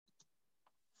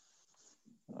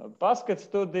Basket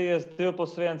studijas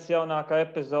 2+1 jaunākā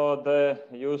epizode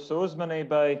jūsu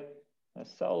uzmanībai.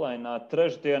 Saulainā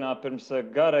trešdienā pirms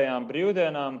garajām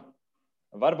brīvdienām.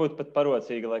 Varbūt pat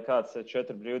parocīgi, lai kāds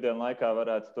 4 brīvdienu laikā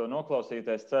varētu to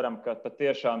noklausīties. Ceram, ka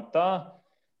patiešām tā,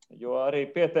 jo arī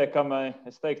pietiekamai,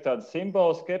 es teiktu, tāda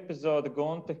simboliska epizode,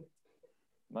 Gunti.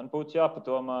 Man būtu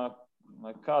jāpadomā,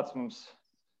 vai kāds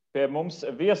pie mums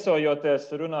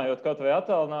viesojoties, runājot kaut vai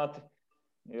attālināti,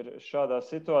 ir šādā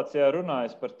situācijā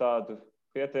runājis par tādu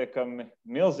pietiekami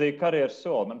milzīgu karjeras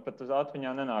soli. Man pat uz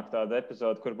atmiņā nenāk tāda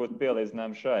epizode, kur būtu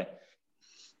pielīdzinājumi šai.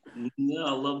 Jā,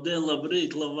 labdien,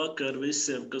 labrīt, labvakar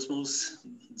visiem, kas mūs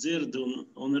dzird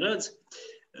un redz.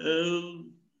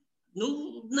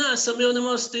 Neesam jau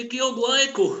nemaz tik ilgu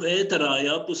laiku ēterā,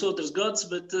 jā, pusotrs gads,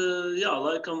 bet jā,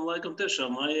 laikam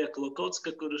tiešām Aija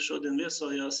Klokotska, kura šodien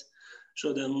viesojās,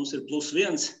 šodien mums ir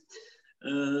 +1.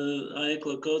 Aija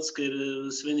Klokotska ir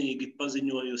svinīgi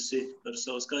paziņojusi par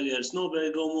savas karjeras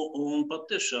nobeigumu, un pat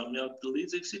tiešām, jā,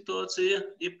 līdzīga situācija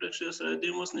iepriekšējos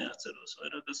raidījumos neatceros.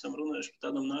 Vairāk esam runājuši par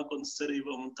tādām nākotnes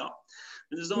cerībām un tā.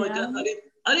 Bet es domāju, ka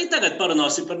arī tagad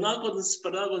parunāsim par nākotnes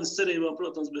cerībām,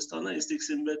 protams, bez tā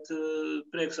neiztiksim, bet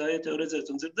prieks Aija tev redzēt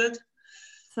un dzirdēt.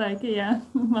 Sveiki, jā,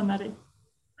 man arī.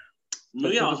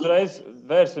 Jā. Uzreiz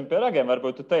vērsim pie ragiem.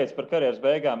 Varbūt tu teici par karjeras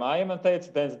beigām. Aija man teica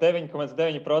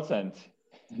 99,9%.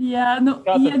 Jā,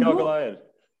 kā tad kaut galā ir?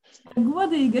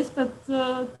 Godīgi, es pat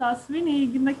tā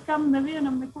svinīgi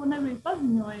nevienam neko nebiju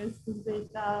paziņojis. Tas bija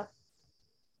tā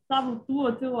savu to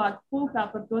cilvēku pulkā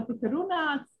par to tika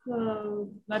runāts.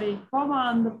 Arī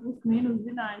komanda plus mīnus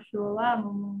zināja šo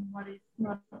lēmumu. Arī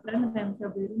no treneriem jau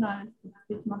bija runājis, ka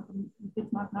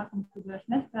ticamāk nākamais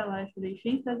vairs nespēlēšu. Arī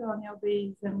šī sezona jau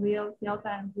bija zem lielas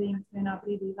jautājums zīmes vienā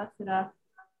brīdī vasarā.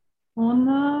 Un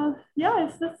jā,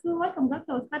 es esmu laikam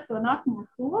gatavs spērt to nākamo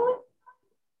soli.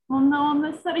 Un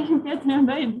es arī pie tiem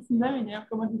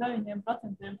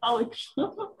 99,9% palikšu.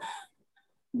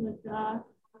 Bet,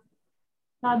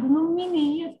 tādu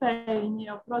mini iespēju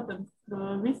jau, protams,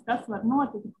 viss, kas var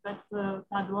notikt, bet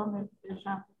tā doma ir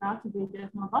tiešām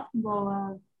atšķirīties no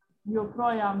basketbola,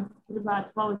 joprojām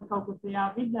gribētu palikt kaut kur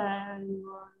tajā vidē,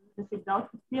 jo ir tik daudz,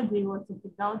 kas piedzīvots, un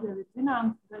tik daudz jau ir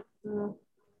zināms, bet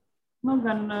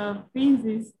gan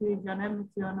fiziski, gan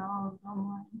emocionāli,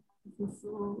 domāju. Es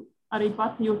arī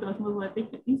pati jūtos mazliet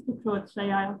iztukšot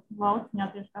šajā lauciņā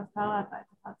tieši kā spēlētāji,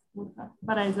 tāds būtu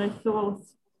pareizais solis.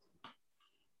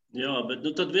 Jā, bet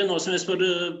tad vienosimies par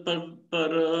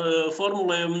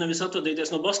formulējumu nevis atvadīties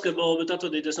no basketbola, bet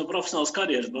atvadīties no profesionālas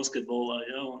karjeras basketbolā.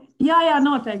 Jā,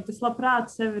 noteikti. Es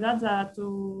labprāt sevi redzētu,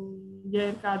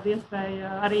 ja ir kāda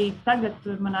iespēja. Arī tagad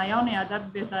manā jaunajā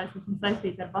darbvietā es esmu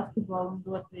saistīta ar basketbolu un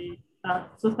doti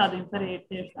tāds uzstādījums arī ir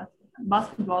tieši tāds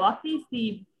basketbola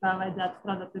attīstība, kā vajadzētu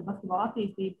strādāt pie basketbola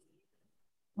attīstības.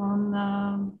 Un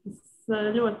es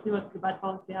ļoti, ļoti gribētu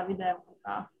palikt tajā vidē un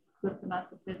kā turpināt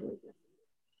tur piedalīties.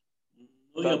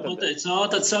 Ja pateic A,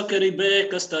 tad saka arī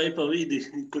B, kas tā ir pa vidi,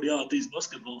 kur jāattīst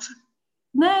basketbols.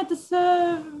 Nē, tas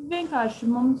vienkārši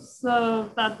mums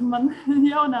man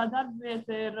jaunā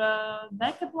darbvieta ir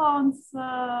Decathlons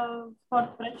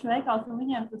sporta preču veikals, un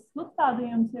viņiem tas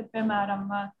uzstādījums ir, piemēram,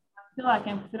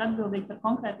 cilvēkiem, kas ir atbildīgi par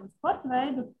konkrētu sporta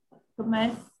veidu, ka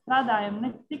mēs strādājam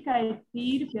ne tikai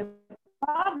tīri pie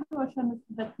pārdošanas,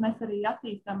 bet mēs arī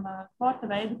attīstam sporta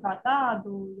veidu kā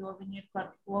tādu, jo viņi ir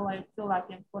par to, lai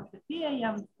cilvēkiem sports ir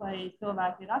pieejams, lai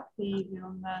cilvēki ir aktīvi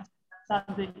un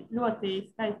tādi ļoti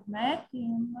skaisti mērķi.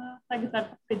 Un tagad ar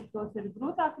tos ir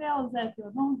grūtāk realizēt,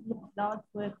 jo daudz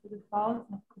lietas ir uz pauzes,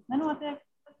 nekas nenotiek.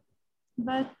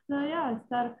 Bet jā, es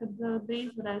ceru, ka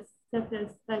drīz varēs ķerties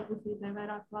tai pusītē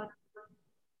vairāk klāt.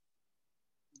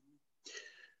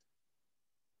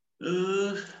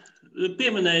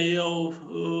 Pieminēja jau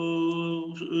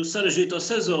sarežģīto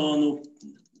sezonu.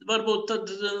 Varbūt tad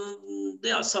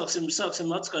sāksim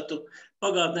atskatu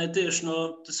pagātnē tieši no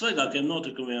svaigākiem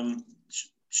notikumiem.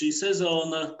 Šī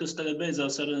sezona, kas tagad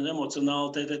beidzās ar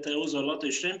emocionālu TTT uzvaru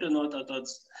Latvijas čempionātā,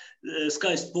 tāds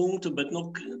skaists punktu, bet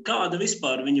kāda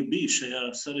vispār viņa bija šajā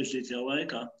sarežģītajā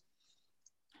laikā?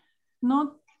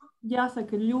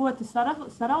 Jāsaka, ļoti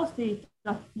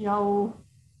saraustīta jau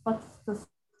pats tas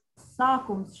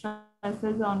sākums šai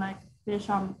sezonai.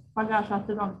 Tiešām pagājušā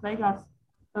sezonas beigās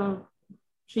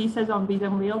šī sezona bija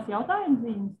zem liels jautājums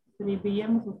zīmes. Tas arī bija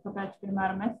iemesls, kāpēc,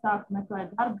 piemēram, es sāku meklēt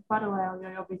darbu paralēli, jo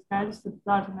jau bija skaidrs, ka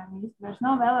zārzemēm īsti vairs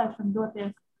nav vēlēšana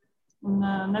doties. Un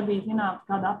nebija zināms,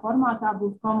 kādā formātā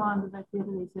būs komanda, vai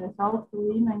piedalīsies augstu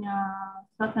līmeņa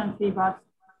sacensībās.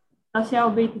 Tas jau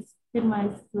bija tas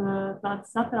pirmais tāds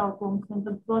satraukums. Un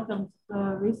tad, protams,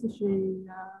 visa šī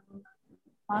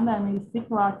pandēmijas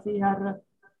situācija ar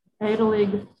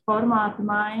Eirolīgas formāta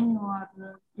maiņu ar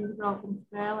izbraukumu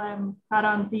spēlēm,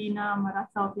 karantīnām, ar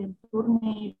atceltiem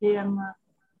turnīriem.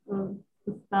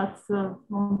 Tas tāds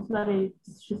mums arī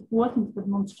šis posms, kad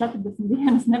mums 40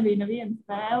 dienas nebija neviena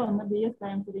spēle un nebija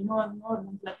iespējams arī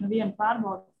norganizēt nevienu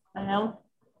pārbaudas spēli.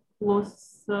 Plus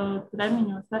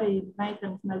treniņos arī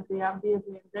meitenes mēs bijām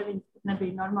bieži vien 9, bet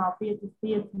nebija normāli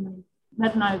 5-5.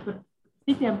 Nerunājot par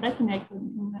citiem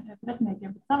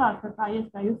pretiniekiem, bet savā starpā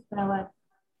iespēju uzspēlēt.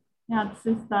 Jā, tas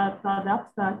viss tādi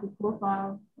apstākļi kopā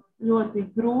ļoti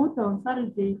grūta un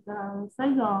sarežģīta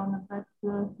sezona, bet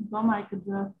domāju,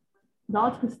 ka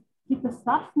daudz kas tika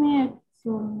sasniegts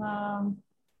un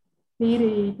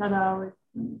tīri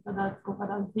tādā kaut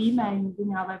kādā zīmējuma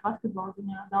ziņā vai basketbola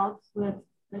ziņā daudzas lietas,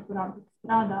 pie kurām tika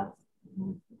strādāts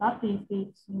un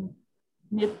attīstīts.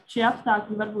 Ja šie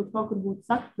apstākļi varbūt kaut kur būtu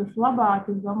sakrituši labāk,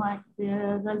 es domāju, ka tie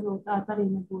rezultāti arī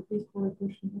nebūtu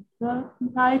izpalikuši.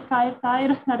 Bet tā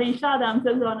ir. Arī šādām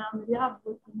sezonām ir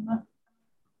jābūt.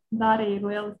 Tā arī ir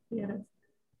lieliski pieredze.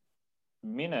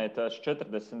 Minēja tās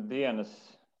 40 dienas,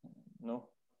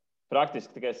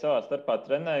 praktiski tikai savā starpā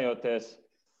trenējoties.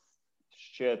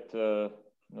 Šķiet,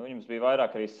 jums bija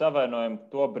vairāk arī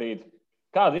savainojumi to brīdi.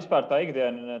 Kāda vispār tā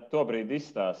ikdiena to brīdi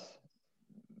izstās?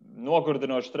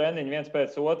 Nogurdinoši treniņi viens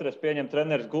pēc otras, pieņem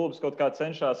treneris Gulbis, kaut kā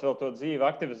cenšas vēl to dzīvi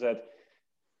aktivizēt.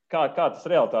 Kā tas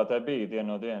realitātē bija diena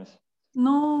no dienas?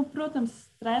 Protams,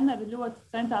 treneri ļoti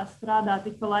centās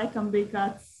strādāt. Ik pa laikam bija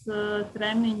kāds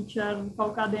treniņš ar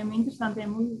kaut kādiem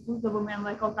interesantiem uzdevumiem,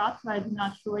 lai kaut kā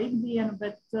atvaidinātu šo ikdienu,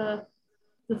 bet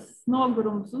tas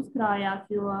nogurums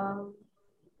uzkrājās, jo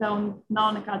tev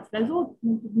nav nekāds rezultāts,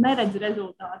 neredz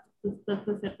rezultātu. Tas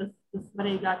ir tas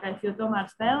svarīgākais, jo tomēr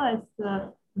spēlēs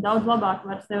daudz labāk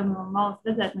var sevi no malas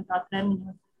redzēt nekā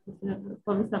treniņos. Tas ir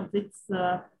pavisam cits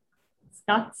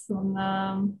skats.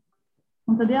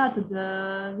 Un tad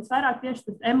visvairāk tieši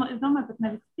tas, es domāju, pat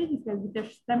nevis fiziskais, bet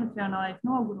tieši tas emocionālais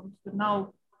nogurums. Tur nav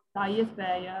tā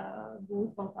iespēja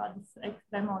būt kaut kādas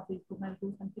ekstra emocijas, ko mēs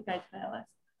būsim tikai spēlēs.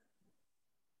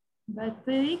 Bet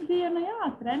ikdiena,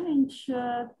 jā, treniņš,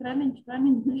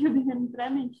 brīvdiena,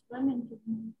 treniņš.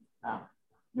 Tā,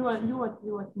 ļoti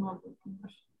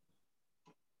nogurdinoši.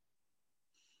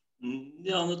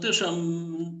 Jā, tiešām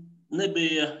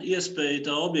nebija iespēja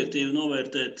tā objektīvi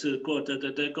novērtēt, ko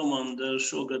TTT komanda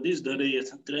šogad izdarīja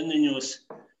treniņos.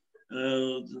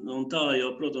 Un tā,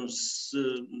 jo, protams,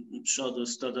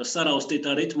 tādā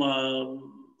saraustītā ritmā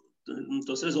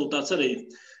tos rezultātus arī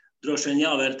droši vien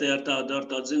jāvērtē ar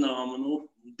tādu zināmu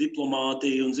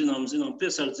diplomātiju un zināmu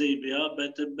piesardzību, jā,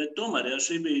 bet tomēr, jā,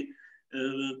 šī bija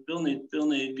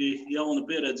pilnīgi jauna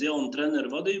pieredze, jauna treneru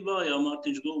vadībā, jā,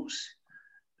 Mārtiņš Gulbis.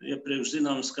 Iepriekš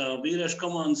zināms, kā vīriešu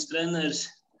komandas treneris,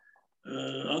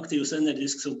 aktīvs,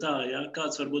 enerģisks un tā, jā.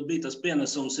 Kāds varbūt bija tas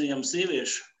pienesums viņam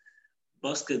sieviešu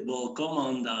basketbola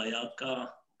komandā, jā,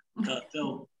 kā tu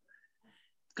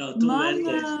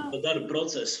vērtēji to darba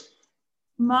procesu?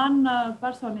 Man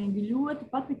personīgi ļoti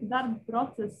patika darba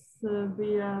process,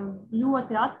 bija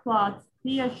ļoti atklāts,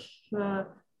 tieši.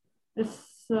 Es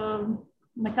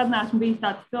nekad neesmu bijis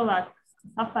tāds cilvēks,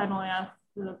 kas apvainojās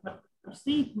par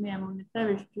sīkumiem, un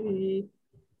sevišķi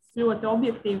ļoti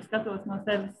objektīvi skatos no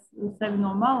sevi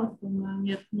no malas, un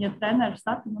ja treneris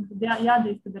saka, tad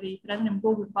jāatzīst, ka arī trenerim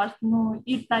Gulbis paši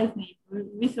ir taisnība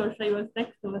visos šajos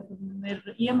tekstos, un ir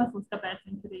iemesls, kāpēc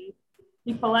viņš arī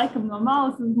ik pa laikam no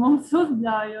malas uz mums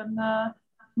uzbļāja, un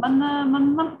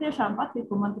man tiešām patika,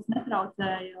 un man tas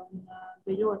netraucēja, un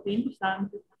bija ļoti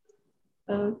interesanti.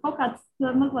 Kaut kāds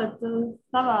mazliet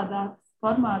savādāks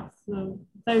formāts,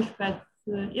 sevišķi pēc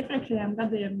iepriekšējiem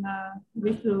gadiem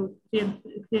visu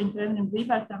cieņu trenerim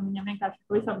Zībertam, viņam vienkārši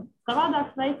pavisam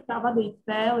savādāks veids, kā vadīt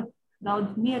spēli,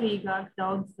 daudz mierīgāks,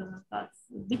 daudz tāds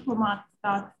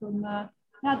diplomātiskāks, un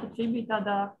tad šī bija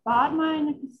tāda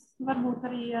pārmaiņa, kas varbūt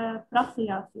arī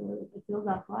prasījās pēc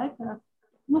ilgāka laika.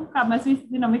 Kā mēs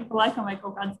visi zinām, ik pa laikam vai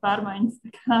kaut kādas pārmaiņas.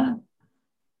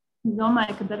 Es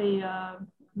domāju, ka arī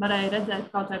varēja redzēt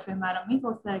kaut vai, piemēram,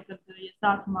 izlasē, kad, ja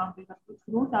sākumā bija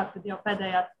grūtāk, tad jau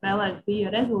pēdējās spēlēs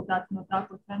bija rezultāts no tā,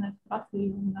 ko treneris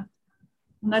prasīja.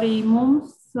 Un arī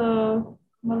mums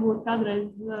varbūt kādreiz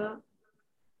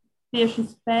tieši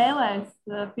spēlēs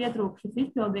pietrūka šis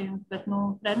izpildījums, bet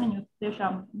treniņus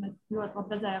tiešām mēs ļoti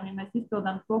labi redzējām, ja mēs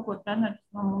izpildām to, ko treneris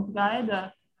no mums gaida,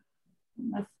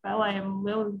 mēs spēlējam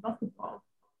lielisku basketbolu.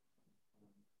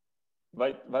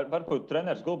 Vai varbūt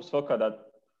treneris Gulbis vēl kādā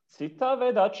citā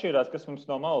veidā atšķīrās, kas mums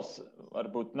no malas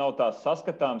varbūt nav tās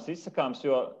saskatāms, izsakāms,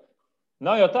 jo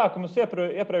nav jau tā, ka mums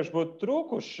iepriekš būtu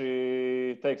trūkuši,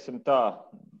 teiksim tā,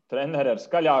 treneri ar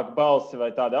skaļāku balsi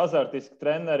vai tādi azartiski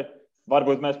treneri.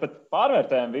 varbūt mēs pat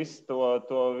pārvērtējam visu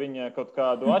to viņa kaut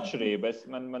kādu atšķirību.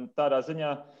 Man tādā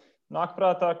ziņā nāk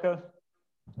prātā, ka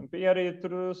bija arī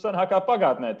tur sanākā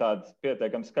pagātnē tādi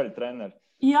pietiekami skaļi treneri.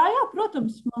 Jā,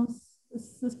 protams,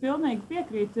 es pilnīgi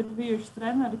piekrītu. Ir bijuši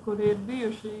treneri, kuri ir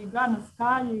bijuši gan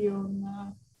skaļi un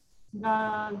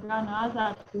gan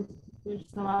azarti tieši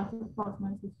savās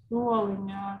izpausmēs uz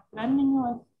soliņa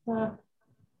treniņos.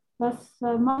 Tas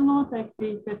man noteikti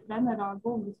pie trenerā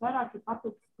gūgas vairāk ir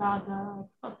patīk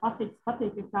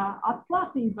tā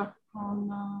atklātība. Un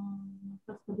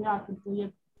tas, kad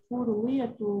jebkuru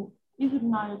lietu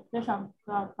izrunājot, tiešām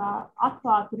tā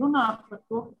atklāti runā par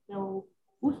to, kas tev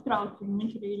uztrauc, un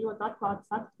viņš arī ļoti atklāti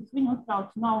saka, kas viņu uztrauc.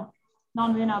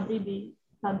 Nav vienā brīdī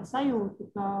tāda sajūta,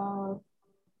 ka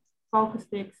kaut kas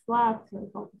tiek slēpts vai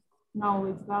kaut kas nav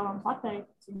līdz galam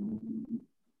pateikts.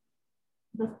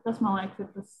 Tas, man liekas, ir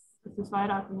tas, kas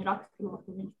visvairāk viņu raksturo, ka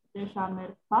viņš tiešām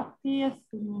ir patiess,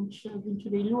 un viņš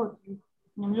arī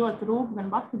viņam ļoti rūp gan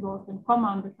basketbols, gan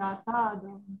komanda kā tāda.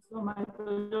 Es domāju, ka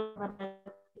ļoti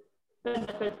varētu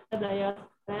pēdējās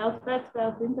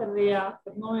pēcspēles intervijā,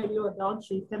 kad ir ļoti daudz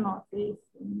šīs emocijas.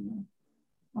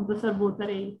 Un tas varbūt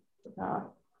arī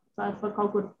kaut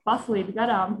kur paslīd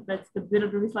garām, tāpēc, kad ir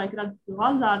visu laiku redzēt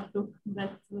azartu,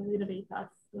 bet ir arī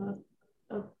tās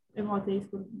emocijas,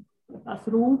 kur tās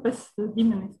rūpes,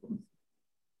 ģimeniskums.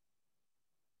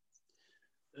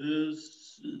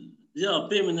 Jā,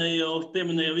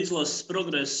 pieminēju izlases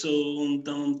progresu, un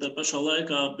tā pašā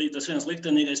laikā bija tas viens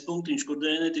liktenīgais punktiņš, kur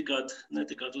dēļ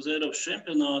netikāt uz Eiropas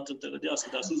čempionātu. Tagad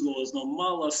jāskatās uzlozi no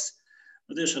malas.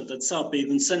 Tiešām tāda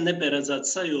sāpīga un sen nepieredzēta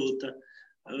sajūta.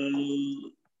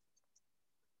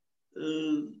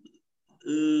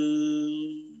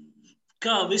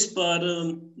 Kā vispār,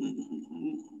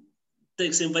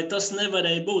 teiksim, vai tas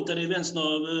nevarēja būt arī viens no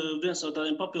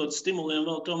tādiem papildus stimuliem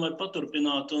vēl tomēr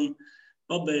paturpināt un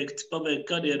pabeigt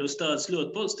karjeru uz tādas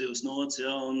ļoti pozitīvas nots,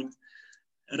 ja, un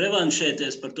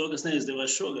revanšēties par to, kas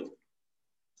neizdevās šogad?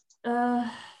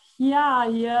 Jā,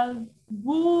 ja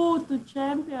būtu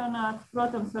čempionāts,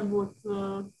 protams, varbūt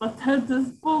pat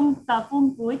tā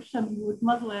punktu likšana būtu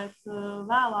mazliet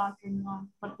vēlāk, un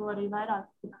par to arī vairāk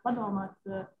padomāt.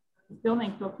 Es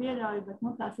pilnīgi to pieļauju, bet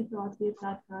tā situācija ir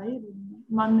tā, kā ir.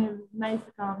 Man ir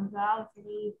neizsakām žēl,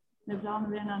 arī nežēl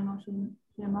nevienā no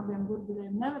šiem abiem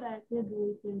burbuļiem nevarēja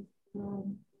piedalīties.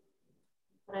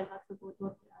 Pareizāk sakot,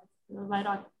 otrajā. Es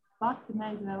vairāk pati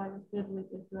neizvēlējos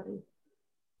piedalīties, jo arī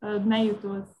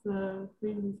nejūtos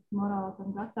fiziski, morāli tam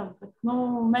gatavi. Bet,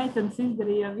 meitenes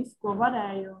izdarīja visu, ko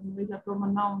varēja, un līdz ar to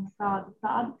man nav nekādu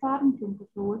tādu pārmetumu par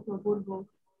to otro burbuli.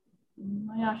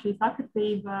 Jā, šī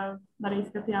sakritība, arī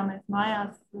skatījāmies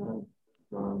mājās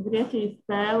Grieķijas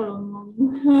spēli un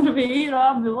ar vīru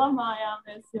abi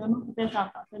lamājāmies, jo tiešām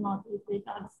tās emocijas bija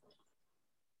tādas.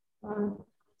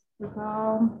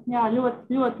 Jā,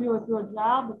 ļoti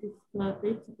žēl, bet es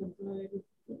ticu, ka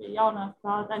ir jaunās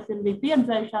spēlētājs, ir arī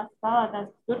pieredzējušās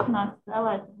spēlētājs, kas turpinās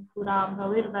spēlēt, kurām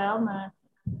vēl ir vēlme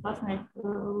pasniegt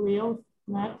lielus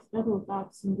mērķus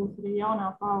rezultātus, un būs arī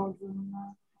jaunā paudze, un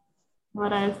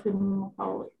varēsim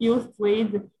just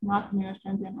līdzi nākamajos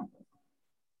čempionātos.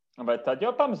 Vai tad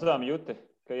jau pamazām jūti,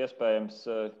 ka iespējams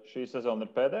šī sezona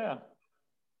ir pēdējā?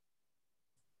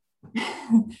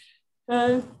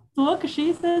 To, ka šī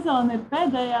sezona ir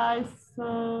pēdējā, es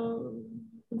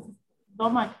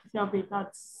domāju, ka tas jau bija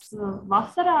tāds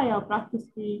vasarā, jau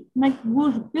praktiski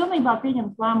negluži pilnībā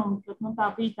pieņemts lēmums, bet tā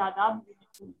bija tāda apziņa,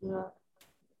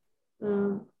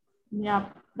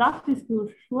 kad praktiski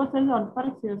uz šo sezonu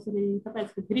parakstījos arī tāpēc,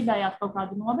 ka gribējās kaut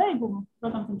kādu nobeigumu.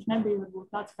 Protams, viņš nebija varbūt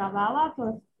tāds, kā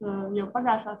vēlētos, jo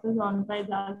pagājušā sezona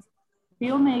beidzās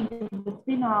pilnīgi bez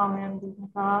fināliem, bez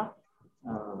nekā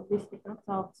viss tika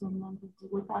atcelts, un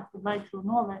likās, ka vajag šo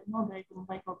nobeigumu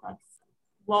vai kaut kādas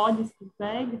loģiskas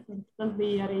beigas, un tas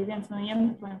bija arī viens no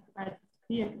iemesliem, kāpēc es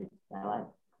piekritu spēlēt.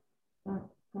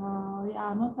 Jā,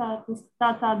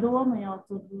 tā doma jau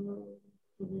tur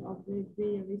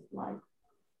bija visu laiku.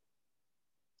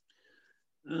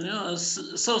 Jā,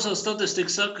 savā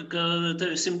statistika saka, ka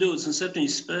tev ir 127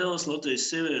 spēles Latvijas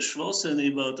sieviešu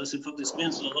valstsienībā. Tas ir faktiski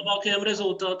viens no labākajiem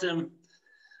rezultātiem.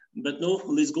 Bet,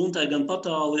 līdz Guntai gan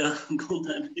patāli, jā,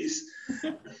 Guntai bijis.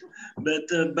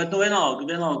 Bet vienalga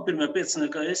pirmajā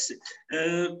pieciniekā esi.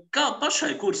 Kā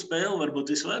pašai, kur spēle varbūt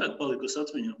visvairāk palikusi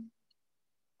atmiņā?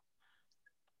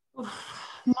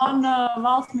 Man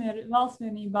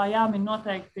valstsvienībā jāmin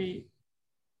noteikti.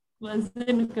 Es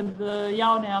zinu, ka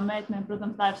jaunajām meitenēm,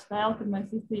 protams, tā ir spēle, kad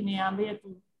mēs izcīnījām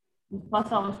vietu uz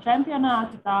pasaules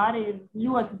čempionātu. Tā arī ir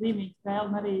ļoti zīmīga spēle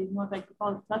un arī noteikti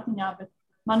paliks atmiņā, bet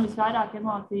man visvairāk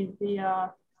emocijas bija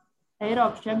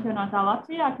Eiropas čempionātā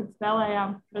Latvijā, kad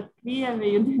spēlējām pret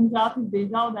Krieviju. Diemžēl tas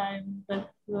bija zaudējumi, bet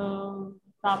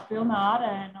tā pilnā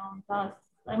arēna un tās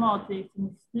emocijas.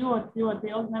 Es ļoti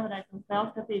ilgi nevarēju to spēli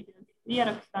skatīties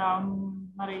ierakstā, un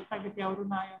arī tagad jau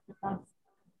runājot par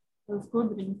tādas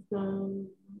skudriņas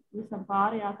visam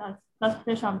pārējā. Tas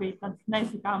tiešām bija tāds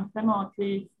neizsakāms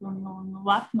emocijas un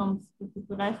lepnums, ka tu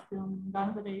tur esi un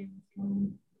gandarījums.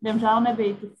 Diemžēl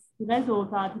nebija tas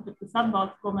rezultāti, bet tas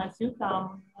atbalsts, ko mēs jutām,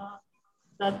 un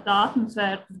tā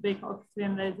atmosfēra, tas bija kaut kas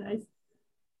vienreizējs.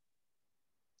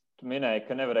 Tu minēji,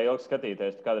 ka nevarēji ilgi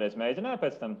skatīties. Tu kādreiz mēģināji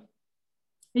pēc tam?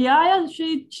 Jā,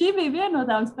 šī bija viena no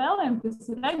tām spēlēm, kas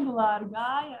regulāri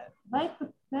gāja, vai pat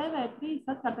TV3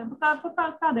 atkārtiem,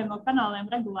 kādiem no kanāliem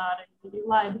regulāri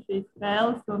laida šīs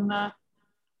spēles. Un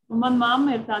man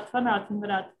mamma ir tāds fanāts, un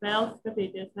varētu spēles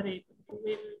skatīties arī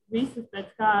visas pēc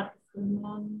kārtas.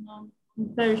 Un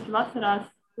sevišķi vasarās,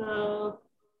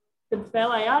 kad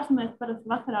spēlēja ārzemēs, parasti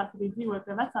vasarās arī dzīvoja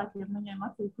pie vecākiem, viņiem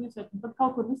acīs jūsēt, un tad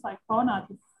kaut kur visu laiku fonā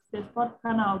tie sporta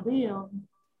kanāli bija.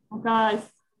 Un kā es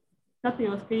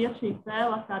skatījos, ka iet šī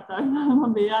spēle atkārtā,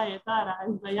 man bija jāiet ārā,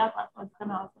 es biju jāpārklājas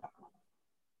kanāls.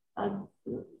 Tādas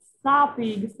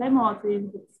sāpīgas emocijas,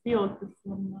 bet spilgtas.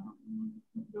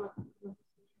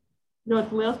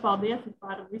 Ļoti liels paldies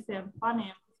par visiem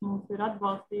faniem, kas mūs ir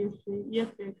atbalstījuši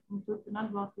iepriekš un turpina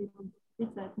atbalstīt un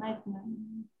ticēt meitenēm,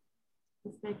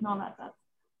 kas tiek novērtēts.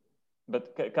 Bet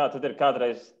kā tad ir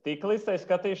kādreiz tika līdz tai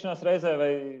skatīšanās reizē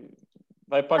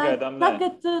vai pagaidām nē?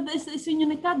 Tagad es viņu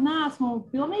nekad neesmu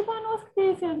pilnībā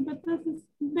noskatījusies,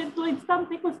 bet līdz tam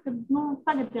tikus, ka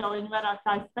tagad jau viņu vairāk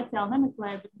tā es speciāli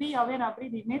nemeklēju, bet bija jau vienā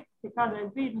brīdī mirklis, ka kādreiz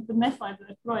bija, tad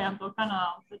neslēdzēs projām to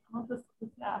kanālu.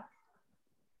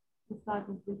 Tas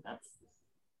sākas bija tāds.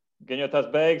 Gan jau tās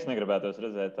beigas negribētos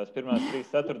redzēt, tās pirmās 3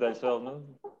 ceturdaļas vēl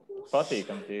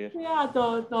patīkam tīri. Jā,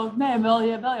 vēl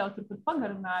jau tur pat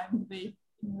pagarinājums bija.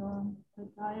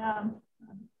 Jā.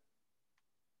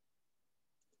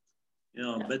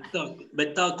 Jā, bet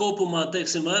tā kopumā,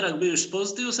 teiksim, vairāk bijušas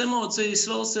pozitīvas emocijas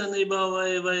valstsienībā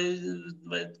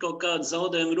vai kaut kāda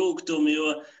zaudējuma rūgtumi,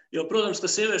 jo, protams,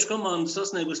 ka sieviešu komanda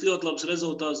sasniegusi ļoti labs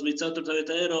rezultāts, bija 4.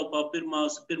 vieta Eiropā,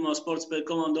 pirmā sportspēja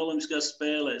komanda Olimpiskajās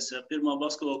spēlēs, pirmā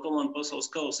basketbola komanda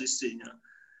pasaules kausa izcīņā.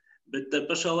 Bet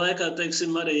pašā laikā,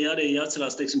 teiksim, arī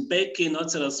atcerās, teiksim, Pekinu,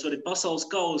 atcerās arī pasaules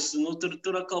kausu,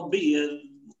 tur atkal bija.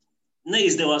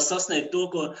 Neizdevās sasniegt to,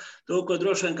 ko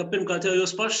droši vien, ka pirmkārt jau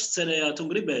jūs paši cerējāt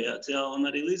un gribējāt, jā, un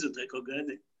arī līdzutēji, ko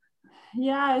gaidīt.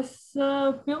 Jā, es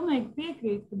pilnīgi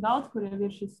piekrītu, ka daudz kur jau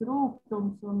ir šis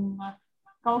rūgtums un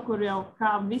kaut kur jau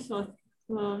kā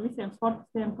visiem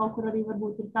sportistiem, kaut kur arī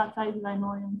varbūt ir kāds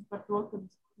aizvainojums par to, ka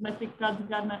netika kāds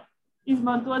gan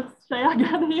izmantots šajā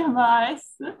gadījumā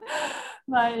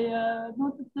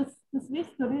tas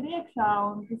viss tur ir iekšā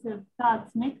un tas ir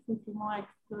tāds miksis, un man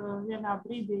liekas, vienā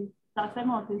brīdī tās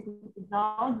emocijas ir tik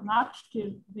daudz un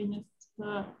atšķirt viņas.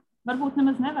 Varbūt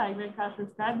nemaz nevajag vienkārši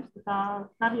skaidrs, ka tā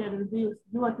karjera ir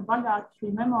bijusi ļoti bagāta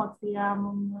šīm emocijām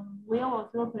un lielos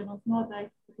vilcienos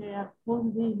noteikti tikai ar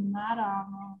 +2 mērām.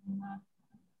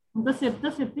 Un tas ir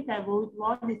tikai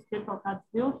loģiski, ir kaut kādas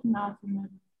vilšanās un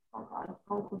ir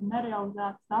kaut kur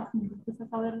nerealizētas sapņi.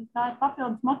 Tā ir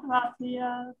papildus motivācija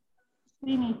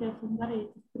cīnīties un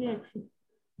darīt uz priekšu.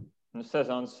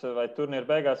 Sezonas vai turnīra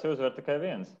beigās uzvar tikai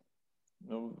viens.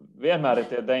 Vienmēr ir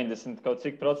tie 90 kaut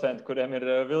cik %, kuriem ir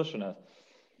vilšanās.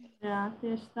 Jā,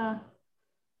 tieši tā.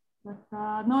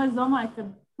 Es domāju, ka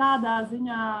tādā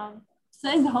ziņā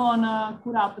sezona,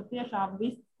 kurā patiešām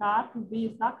visas kārtas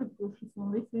bija sakritušas un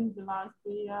viss izdevās,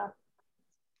 bija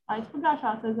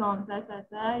aizpagājušā sezona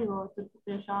TTT, jo tur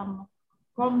patiešām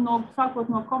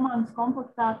sākot no komandas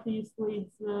komplektācijas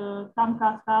līdz tam,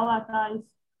 kā spēlētājs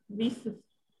visas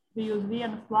bija uz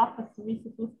vienas lapas,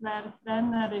 visas uztvēra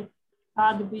treneri,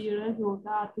 kādi bija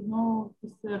rezultāti.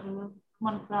 Tas ir,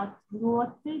 manuprāt,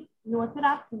 ļoti, ļoti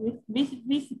reti.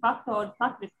 Visi faktori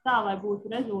sakrit tā, lai būtu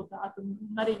rezultāti.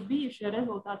 Un arī bija šie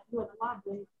rezultāti ļoti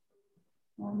labi.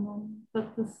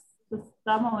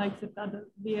 Tā, man liekas, ir tāda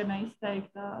viena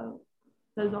izteikta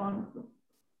sezona.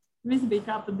 Viss bija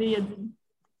kā pa diedziņu.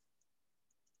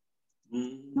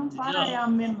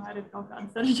 Pārējām vienmēr ir kaut kāda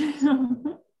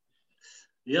sarežģījuma.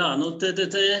 Jā,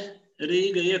 TTT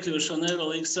Rīga iekļūšana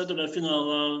Eirolīgas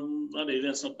ceturtdaļfinālā arī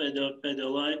viens no pēdējo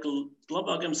laiku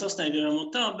labākiem sasniegumiem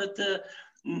un tā, bet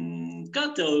kā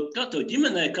tev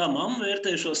ģimenē, kā mamma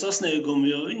vērtē šo sasniegumu,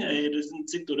 jo viņai ir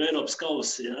cik tur Eiropas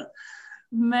kausi, jā?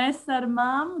 Mēs ar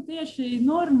mammu tieši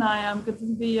norunājām, ka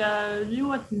tas bija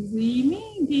ļoti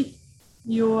zīmīgi,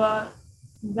 jo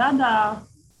gadā,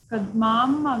 kad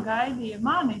mamma gaidīja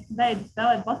mani, beidza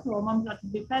spēlēt basketbolu, manuprāt,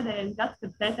 tas bija pēdējais gads,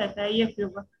 kad TTT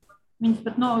iekļuva Viņas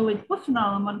pat līdz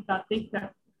pusfinālam, manuprāt, tika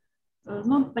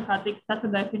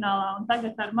ceturtajā finālā, un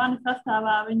tagad ar mani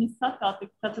sastāvā viņas atkal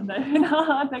tika ceturtajā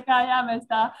finālā. Tā kā, jā, mēs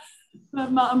tā,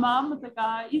 mamma tā kā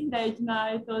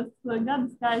izreikināja tos gadu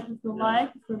skaitus un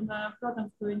laikus, un,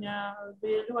 protams, ka viņa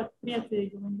bija ļoti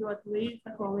priecīga un ļoti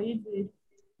sako līdzi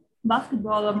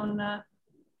basketbolam, un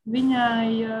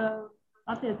viņai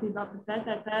attiecībā pret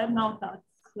TTT nav tāds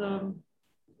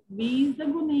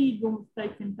vīzdegunīgums,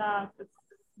 teiksim tā, kas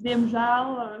diemžēl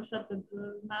šeit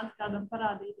mēs kādam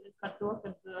parādīties par to, ka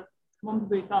mums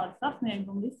bija kāda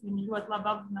sasnieguma. Visi viņi ļoti labi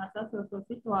apzinās esošo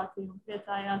situāciju un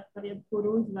priecājās par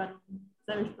jebkuru uzvaru.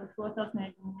 Sevišķi par šo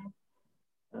sasniegumu.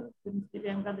 Pirms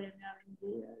 2 gadiem jā, viņi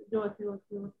bija ļoti,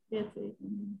 ļoti, ļoti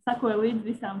priecīgi. Sekoja līdz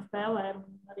visām spēlēm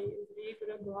un arī uz Rīgu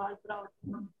regulāri brauc.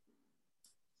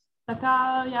 Tā kā,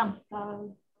 jā, tā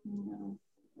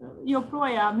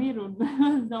joprojām ir un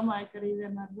es domāju, ka arī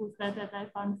vienmēr būs TTT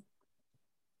fans.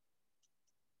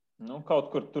 Nu, kaut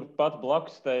kur turpat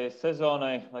blakus tai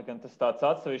sezonai, lai gan tas tāds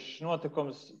atsevišķs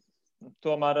notikums,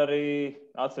 tomēr arī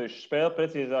atsevišķa spēle,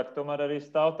 precīzāk, tomēr arī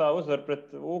stāv tā uzvara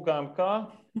pret UGMK,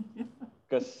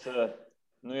 kas,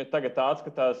 nu, ja tagad tā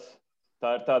atskatās,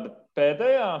 tā ir tāda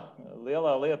pēdējā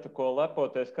lielā lieta, ko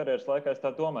lepoties karjeras laikā, es tā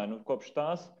domāju, nu, kopš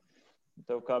tās,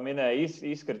 tev, kā minēja,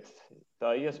 izkrit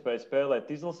tā iespēja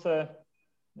spēlēt izlasē,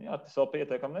 jā, tas vēl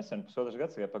pietiekami nesen, 1,5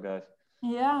 gads tikai pagājis.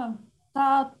 Jā.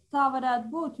 Tā varētu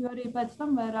būt, jo arī pēc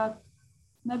tam vairāk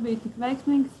nebija tik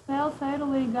veiksmīgas spēles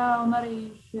Eirolīgā, un arī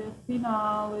šie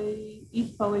fināli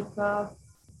izpalika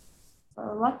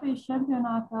Latvijas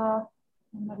čempionātā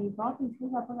un arī Baltijas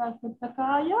līgā pagājušajā. Tā kā,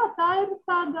 jā, tā ir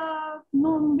tāda,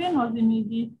 nu,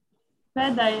 viennozīmīgi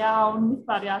pēdējā un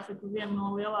vispār jāsaka viena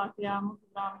no lielākajām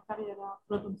uzvarām karjerā.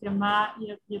 Protams,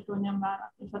 ja to ņem vērā,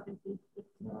 tieši attiecības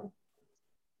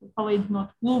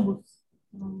palīdzinot klubus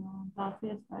un tās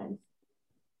iespējas.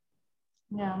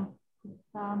 Jā,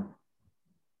 tā.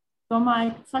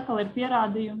 Domāju, ka Sakala ir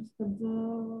pierādījums, kad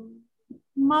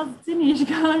maz cinīši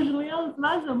gāž lielas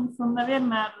vezums un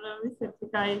nevienmēr viss ir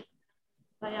tikai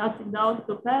tajā, cik daudz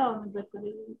tu pelni, bet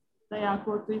arī tajā,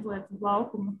 ko tu izliec uz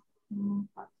laukuma,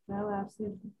 kā spēlē ar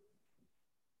sirdi.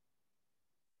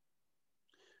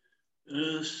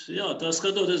 Jā, tā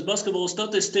skatoties basketbola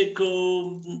statistiku,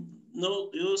 nu,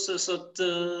 jūs esat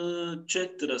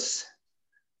 4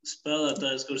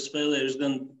 spēlētājs, kurš spēlējuši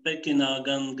gan Pekinā,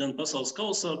 gan pasaules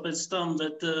kausā pēc tam,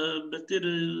 bet ir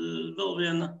vēl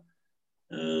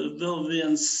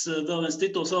viens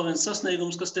tituls, vēl viens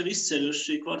sasniegums, kas tev izceļ uz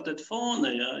šī kvarteta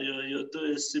fona, jā, jo tu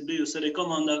esi bijusi arī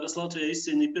komandā, kas Latvijai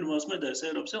izcīnīja pirmās medaļas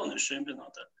Eiropas jauniešu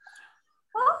čempionātā.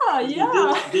 Jā!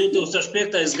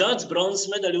 2005. gads, bronzas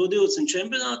medaļa U20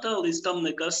 čempionātā, līdz tam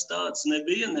nekas tāds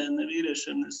nebija, ne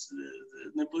vīriešiem,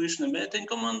 ne puišu, ne mēteņu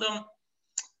komandām.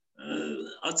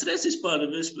 Atceries vispār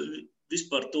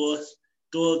to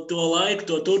laiku,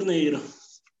 to turnīru?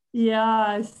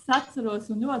 Jā, es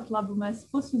atceros un ļoti labi. Mēs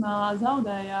pusfinālā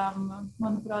zaudējām,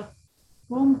 manuprāt,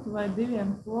 punktu vai 2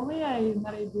 Polijai, un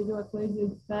arī bija ļoti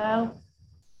līdzīga spēle.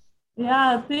 Jā,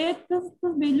 tas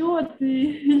bija ļoti,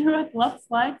 ļoti labs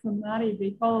laiks, un arī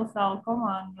bija kolosāla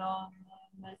komanda,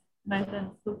 un mēs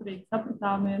superīgi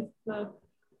sapratāmies.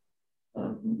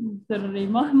 Tur arī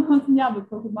mums jābūt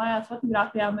kaut kur mājās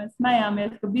fotogrāfijā. Mēs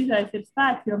smējāmies, ka bizēs ir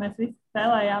spēks, jo mēs visi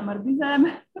spēlējām ar bizēm.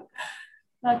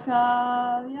 Tā kā,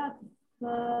 jā,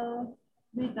 tas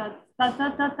bija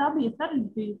tā bija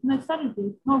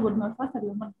sarežģīta, nogurdinoša vasara,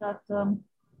 jo, manuprāt,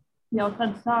 jau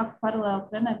tad sāku paralēli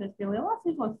trenēties pie lielās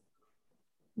izlases.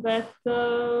 Bet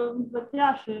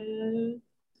jā,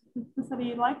 tas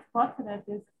arī laiks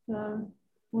atcerēties.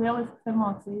 Lieliskas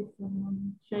emocijas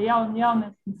un šie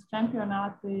jaunietnes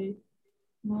čempionāti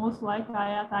mūsu laikā,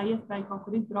 jā, tā iespēja kaut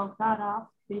kur izbraukt ārā,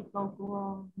 apskatīt kaut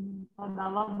ko tādā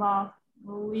labā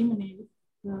līmenī,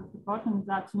 tika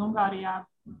organizēts un Ungārijā.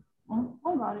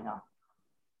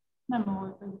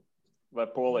 Nemaloju tagad. Vai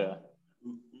Polijā?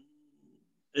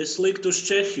 Es liktu uz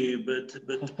Čehiju, bet jā,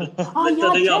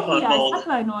 tad jāpārbauda. Es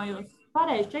atvainojos.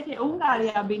 Pareizi, Čehija.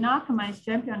 Ungārijā bija nākamais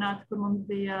čempionāts, kur mums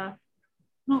bija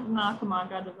nākamā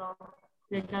gada vēl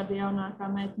 5 gadi jaunākā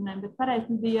meitenēm, bet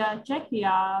pareizi bija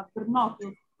Čehijā, Brno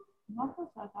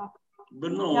pilsētā.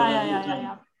 Brno,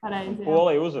 jā, pareizi.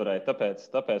 Polija uzvarēja,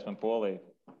 tāpēc man Polija,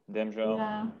 diemžēl.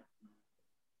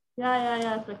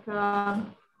 Jā, tā kā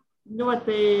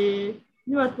ļoti,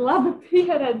 ļoti laba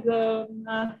pieredze.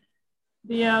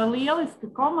 Bija lieliska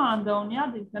komanda un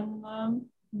jādiezgan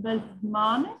bez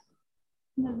manis.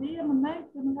 Neviena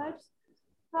meitene vairs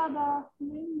tādā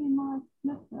līmenī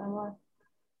nespēlēja.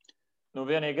 Nu,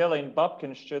 vienīgi Elīna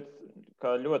Babkina šķiet,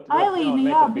 ka ļoti Ailīna,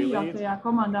 jā, bija jau tajā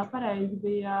komandā pareizi.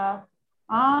 Bija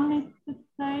Anita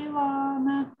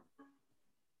Ceilāne,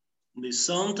 Bija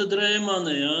Santa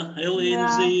Dreimane, jā, Elīna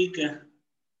Zīke.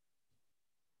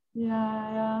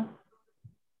 Jā.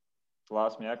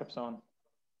 Klāsma Jākapsona.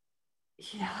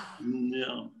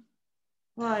 Jā.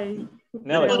 Vai?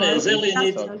 Pareizi,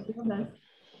 Elīnīt.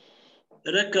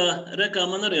 Rekā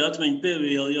man arī atmiņa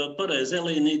pievīla, jo pareizi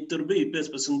Elīnīt tur bija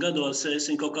 15 gados, es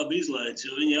viņu kaut kā bija izlaidis,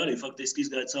 jo viņi arī faktiski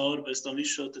izgāja cauri pēc tam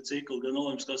visu šo ciklu, gan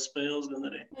olimpiskās spēles, gan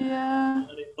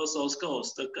arī pasaules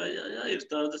kausa. Tā kā, jā, ir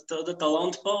tāda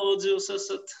talanta paudze, jūs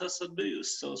esat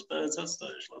bijusi savus pēdas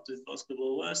atstājuši Latvijas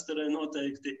basketbolu vēsturē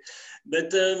noteikti.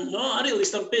 Bet arī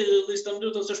līdz tam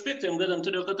 2005. Gadam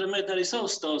tur jau katrai meitene arī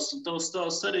savs stāsts, un tavs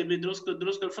stāsts arī bija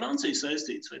drusku ar Franciju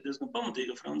saistīts, vai diezgan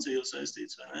pamatīgi ar Franciju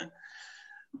saistīts, vai ne?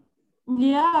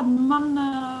 Jā, man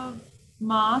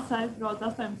māsa aizbrauca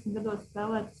 18 gados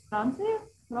spēlēt uz Franciju,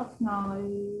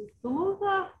 profesionāli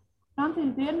Tulūzā,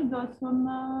 Francijas dienvidos, un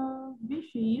bija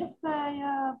šī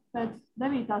iespēja pēc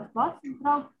 9. klases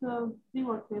braukt,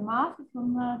 dzīvot pie māsas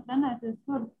un trenēties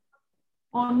tur.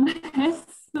 Un es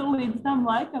līdz tam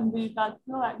laikam biju tāds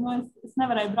cilvēks, es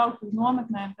nevarēju braukt uz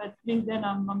nometnēm, pēc 3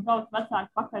 dienām man brauc vecāki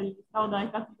pakaļ,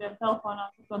 raudāju katru dienu telefonā,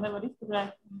 ka to nevar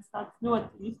izturēt. Es tāds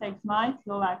ļoti izteikts mājas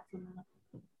cilvēks,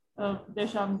 un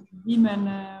tiešām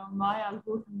ģimene un mājās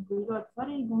būt bija ļoti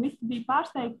svarīgi, un visi bija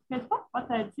pārsteigti, ka es pats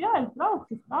pateicu, jā, es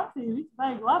braukšu uz Franciju, viss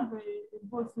vajag labi,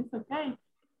 būs viss ok.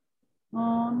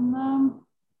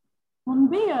 Un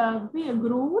bija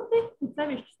grūti,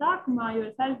 sevišķi sākumā, jo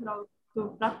es aizbraucu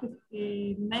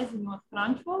praktiski nezinot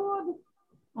franču valodu,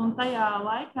 un tajā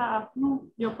laikā,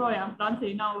 joprojām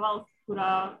Francija nav valsts,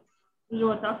 kurā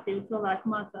ļoti aktīvi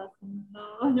cilvēki mācās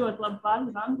un ļoti labi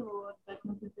pārzina angļu valodu, bet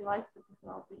tas bija laiks, kad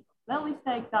tas vēl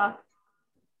izteiktāk.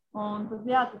 Un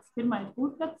tas pirmais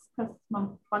pusgads, kas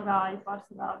man pagāja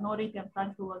pārsvarā no rītiem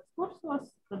franču valodas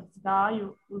kursos, tad es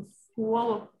gāju uz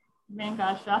skolu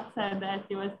vienkārši atsēdēt,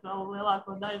 jo es vēl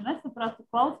lielāko daļu nesapratu,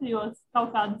 klausījos, kaut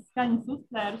kādas skaņas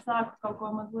uztvēru, sāku kaut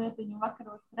ko mazliet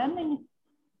vakaros treniņi.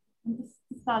 Tas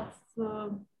tāds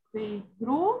bija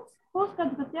grūts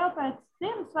pusgads, bet jau pēc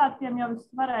Ziemassvētkiem jau es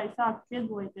varēju sākt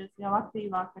piedalīties jau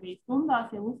aktīvāk arī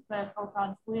stundās, jau uztvēru kaut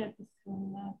kādas lietas.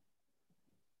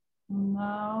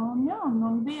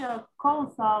 Un bija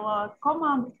kolosāla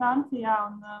komanda Francijā,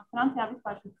 un Francijā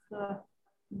vispār šis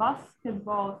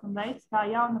basketbols un veids, kā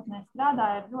jaunatnē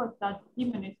strādāja, ir ļoti tāds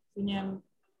ģimenisks. Viņiem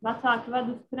vecāki ved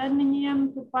uz treniņiem,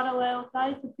 tur paralēli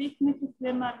taisa piknikus,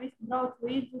 vienmēr visi brauc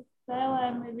līdzi uz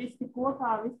spēlēm, ir visi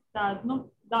kopā, visi tādi,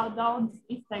 daudz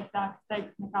izteiktāks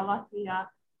teikt nekā Latvijā.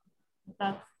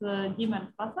 Tāds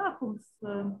ģimenes pasākums,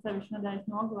 sevišķi nedēļas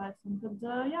nogalēs. Un tad,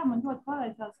 man ļoti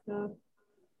paveicās, ka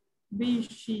bija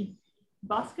šī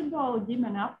basketbola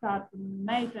ģimene apkārt un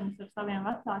meitenes ar saviem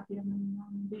vecākiem.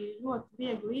 Un bija ļoti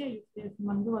viegli iejusties,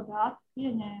 man ļoti ātri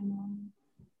pieņēma.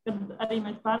 Kad arī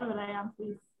mēs pārvarējām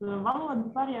šīs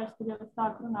valodas barjeras, tad jau es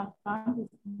sāku runāt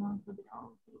franciski. Tad jau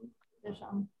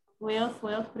tiešām liels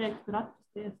prieks tur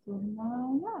atrasties. Un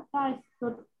tā es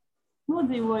tur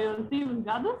nodzīvoju 2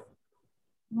 gadus.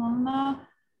 Un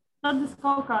tad es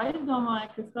kaut kā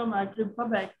izdomāju, ka es tomēr gribu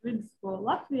pabeigt vidusskolu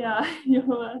Latvijā, jo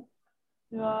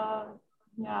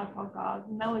kaut kā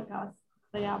nelikās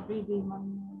tajā brīdī man,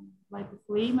 vai tas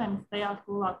līmenis tajā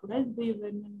skolā, kur es biju,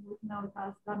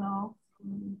 nelikās gan augsts.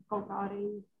 Kaut kā arī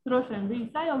droši vien bija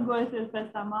sailgojusies pēc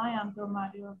tā mājām, tomēr,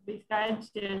 jo bija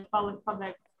skaidrs, ja es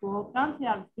pabeigtu skolu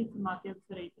Francijā, visticamāk, jau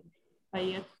es arī vai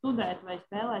iet studēt vai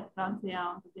spēlēt Francijā,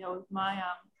 un tad jau uz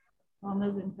mājām vēl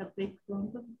nezinu, kad tiktu. Un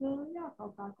tad,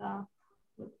 kaut kā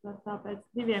tā pēc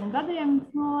 2 gadiem es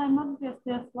nolēmu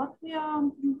atgriezties Latvijā un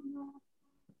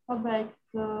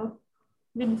pabeigt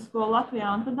vidusskolu Latvijā.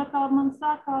 Un tad atkal man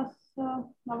sākās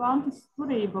avantas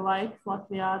turība laiks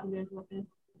Latvijā atgriežoties.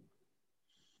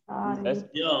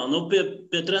 Jā,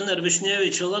 pie trenera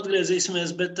Višņeviča vēl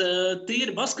atgriezīsimies, bet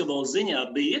tīri basketbola ziņā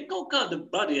bija kaut kāda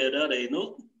barjera arī.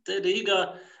 Te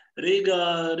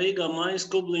Rīgā Maijas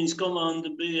Kubliņas komanda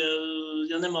bija,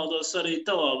 ja nemaldos, arī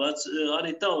tava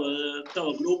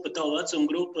grupa, tava vecuma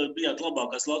grupa bijāt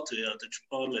labākās Latvijā, taču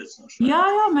pārliecinoši.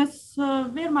 Jā, mēs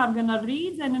vienmēr gan ar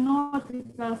Rīdzeni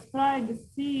notika spraigas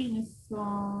cīņas,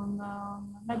 un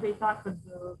nebija tā, ka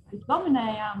mēs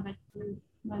dominējām, bet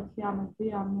mēs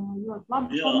bijām ļoti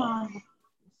labi komanda.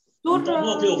 Tur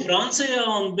nokļuva Francijā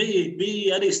un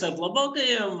bija arī starp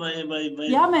labākajiem? Vai...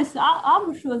 Jā, mēs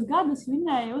abus šos gadus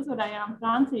uzvarējām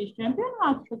Francijas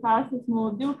čempionātu. Tā kā es esmu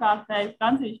 2-kārtēji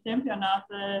Francijas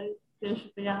čempionāta tieši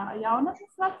tajā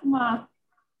jaunatnes vecumā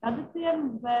kadetiem,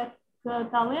 bet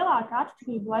tā lielākā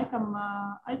atšķirība laikam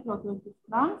aizbraucot uz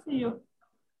Franciju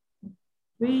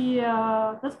bija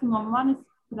tas, ka no manis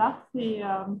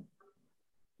prasīja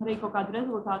arī kaut kādu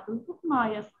rezultātu uzbrukumā.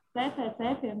 Ja TTC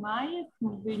pie mājas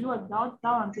mums bija ļoti daudz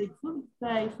talantīgas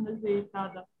uzbrucējas, un es biju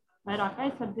tāda vairāk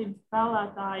aizsardzības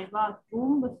spēlētāja, vāc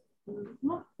bumbas.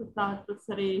 Tas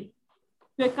arī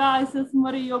pie kā es esmu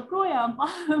arī joprojām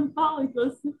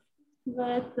palikusi.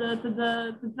 Bet tad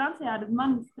Francijā ar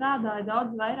mani strādāja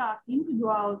daudz vairāk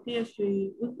individuāli tieši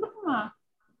uzbrukumā.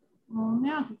 Un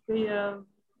jā, tas bija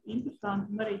interesanti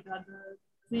un arī tāda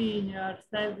cīņa ar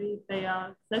sevi tajā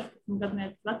 16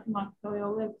 gadnieku vecumā, ka tev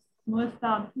jau liekas, es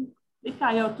tādu, it kā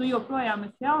jau tu joprojām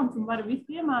esi jauns un vari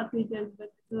visu iemācīties,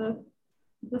 bet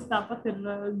tas tāpat ir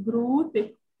grūti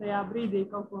tajā brīdī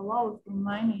kaut ko lauzt un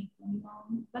mainīt.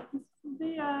 Bet tas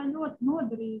bija ļoti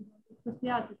noderīgi. Tas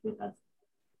bija tāds,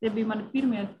 tie bija mani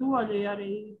pirmie soļi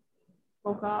arī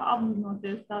kaut kā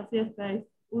apzinoties tās iespējas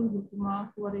uzbrukumā,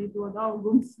 ko arī dod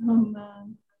augums. Un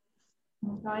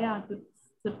kā jā,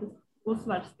 tas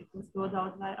uzsvars tik uz to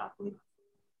daudz vairāk likt.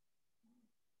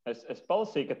 Es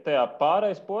palasīju, ka tajā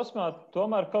pārejas posmā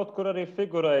tomēr kaut kur arī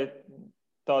figurēja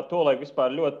tā tolaik vispār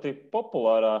ļoti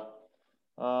populārā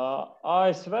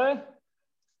ASV.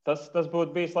 Tas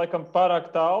būtu bijis laikam pārāk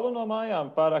tālu no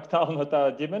mājām, pārāk tālu no tā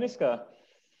ģimeniskā?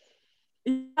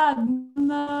 Jā,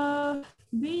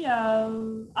 bija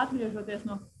atgriežoties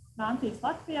no Francijas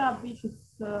Latvijā, bija šis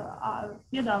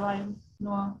piedāvājums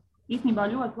no īstenībā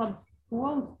ļoti labas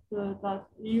skolas, tās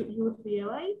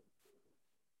UCLA.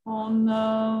 Un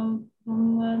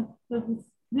tad es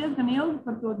diezgan ilgi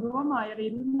par to domāju, arī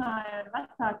runāju ar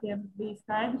vecākiem. Bija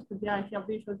skaidrs, ka jā, es jau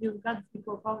biju šo 2 gadus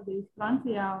tikko pavadījis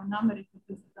Francijā un Amerikā.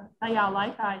 Tajā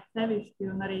laikā es sevišķi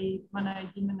un arī manai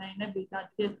ģimenei nebija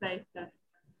tādas iespējas, ka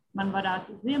man varētu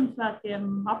uz Ziemassvētkiem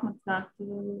apmaksāt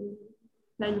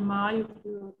ceļu māju.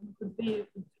 Tad bija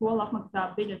skola apmaksā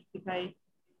biļeti tikai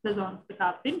sezonas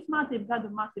pirms mācību gada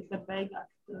un mācību gada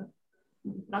beigās.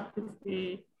 Praktiski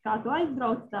kā tu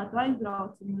aizbrauc, tā tu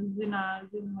aizbrauc. Un es zinu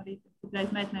arī, ka reiz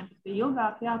meitenēm tas bija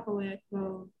ilgāk jāpaliek,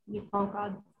 ja kaut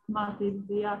kādas mācības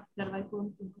bija jāsķer vai ko.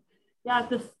 Jā,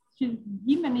 šis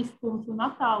ģimeniskums un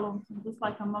attālums, un tas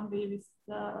laikam man bija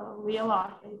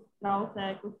vislielākais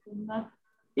traucēklis.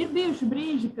 Ir bijuši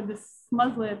brīži, kad es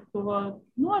mazliet to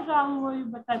nožēloju,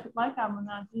 bet tāpat laikā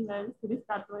manā dzīvē viss ir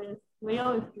izkārtojies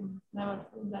lieliski, un es nevaru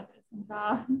sūdzēties.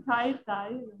 Kā ir, tā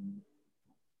ir.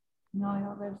 Nav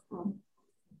jau vairs ko.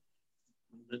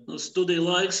 Bet, studiju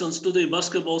laiks un studiju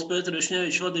basketbols Pētera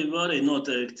Višņeviča vadībā arī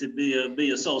noteikti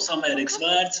bija savs Amerikas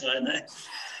vērts, vai ne?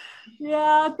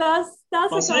 Jā, tas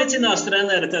Pasveicinās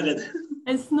treneri tagad.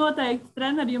 Es noteikti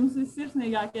treneri jums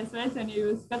vissirsnīgākie sveicieni, ja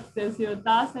jūs skatāties, jo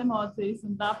tās emocijas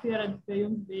un tā pieredze pie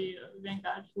jums bija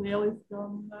vienkārši lieliska.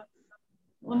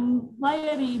 Un lai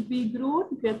arī bija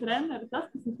grūti pie treneri, tas,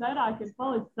 kas visvairāk ir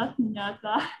palicis atmiņā,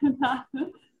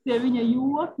 tie viņa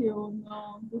joki un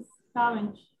tas, kā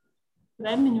viņš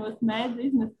treniņos mēdz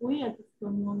iznest lietas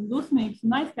un dusmīgs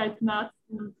un aizskaitināts.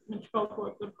 Viņš kaut ko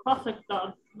tur pasaka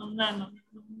tādu,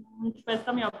 viņš pēc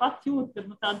tam jau pats jūt, ka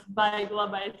tāds baigi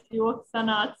labais joks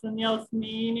sanāca un jau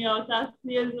smīni, jau tāds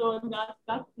iezogās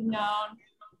kastiņā.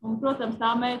 Un, protams,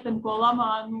 tā meitene, ko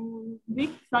lamā,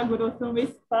 visi saguros un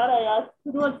viss pārējās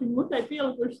rociņu mutē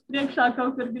pielikušas priekšā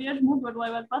kaut kur griež muguru,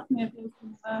 lai var pasmieties.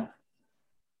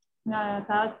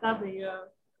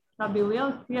 Tā bija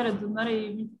lieliska pieredze, un arī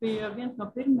viņš bija viens no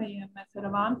pirmajiem. Mēs ar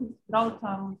Avantis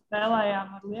braucām un spēlējām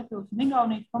ar Lietuvas un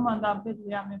Igaunijas komandām,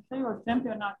 piedalījāmies šajos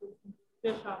čempionātos.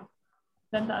 Tiešām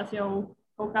centās jau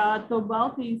kaut kā to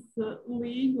Baltijas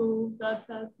līgu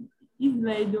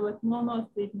izveidot,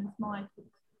 nostīt. Mēs, man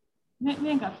liekas,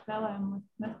 vienkārši spēlējām, mēs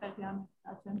neskaitījāmies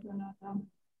kā čempionātā.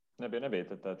 Nebija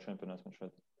tāds čempionāts man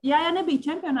šeit. Jā, nebija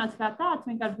čempionāts kā tāds,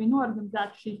 vienkārši bija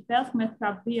noorganizēts šīs spēles, ka mēs kā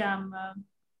bijām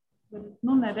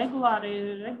neregulāri,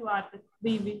 tas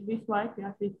bija visu laiku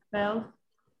šīs spēles.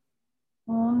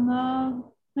 Un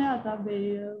tā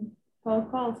bija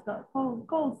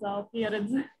kolosāla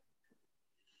pieredze.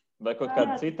 Vai kaut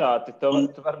kādi citāti,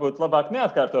 tu varbūt labāk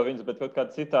neatkārto viņus, bet kaut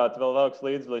kādi citāti vēl velks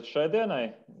līdz šai dienai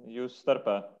jūsu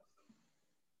starpā?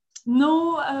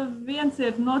 Viens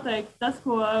ir noteikti tas,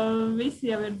 ko visi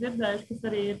jau ir dzirdējuši, kas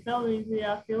arī ir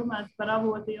televīzijā filmēts par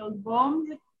Avotu ielas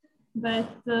bombu.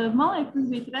 Bet man liekas, tas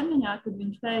bija treniņā, kad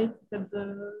viņš teica,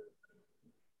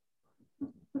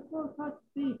 kāds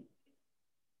bija.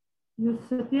 Jūs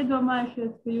esat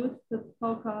iedomājušies, ka jūs esat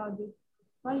kaut kādi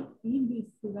vai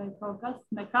ibisi vai kaut kas,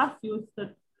 nekas, jūs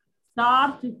esat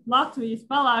stārķi Latvijas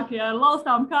palākajā ar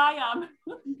laustām kājām.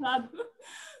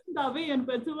 Tā viena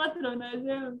pēc otru un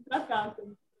aizvien trakāk.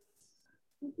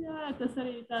 Jā, tas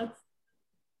arī tāds.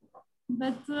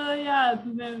 Bet jā,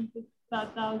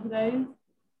 tā uzreiz.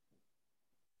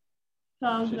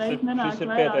 Šis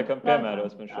ir pietiekami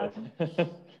piemēros man šeit.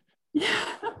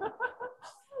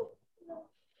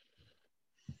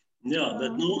 Jā,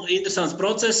 bet interesants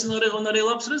process un arī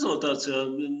labs rezultāts. Jo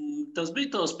tas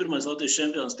bija tavs pirmais Latvijas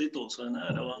čempions tituls, vai ne,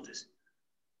 Avantis?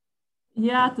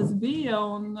 Jā, tas bija,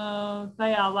 un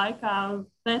tajā laikā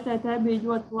TTT bija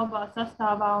ļoti labā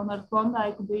sastāvā, un ar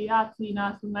Klondaiku bija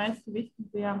jācīnās, un mēs visi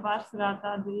bijām pārsvarā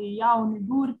tādi jauni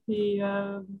gurķi,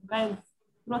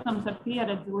 protams, ar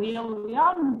pieredzi lielu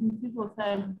jaunatnes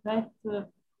izlasēs, bet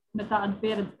ne tādu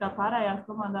pieredzi kā pārējās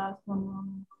komandās, un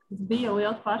tas bija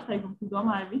liels pārsteigums, es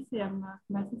domāju, visiem.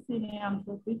 Mēs izcīnījām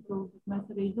to titulu, bet mēs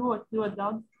arī ļoti, ļoti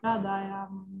daudz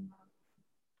strādājām.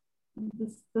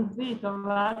 Tas bija to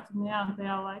vērts, un jā,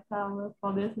 tajā laikā liels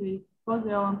paldies arī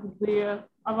Koziolam, kas bija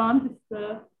Avantis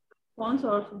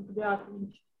sponsors, un jā,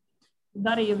 viņš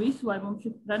darīja visu, lai mums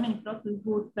šis treniņu process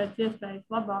būtu pēc iespējas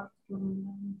labāks. Un,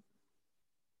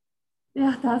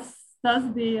 jā, tas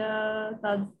bija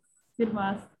tādas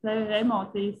pirmās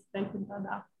emocijas, teiksim,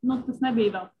 tādā. Tas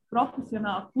nebija vēl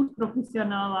profesionāli,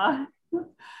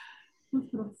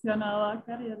 pusprofesionālā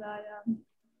karjerā, jā.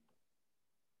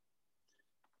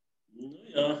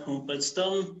 Jā, un pēc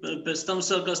tam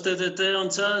sākās TTT un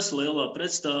CS lielā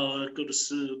pretstāvā,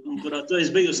 kurā tu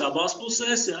esi bijusi abās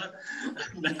pusēs, jā,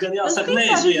 bet, gan jāsaka,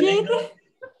 neizvienīgā.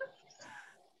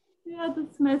 Jā,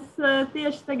 tas mēs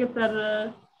tieši tagad ar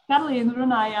Karlīnu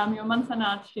runājām, jo man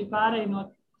sanāca šī pārēja no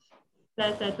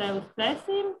TTT uz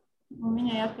CSIM, un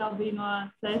viņai atkal bija no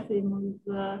CSIM uz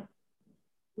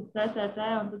TTT,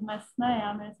 un tad mēs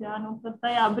smējāmies, jā, tad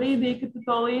tajā brīdī, kad tu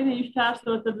to līniju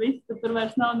šķērso, tad viss, tur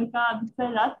vairs nav nekāda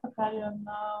ceļa atpakaļ,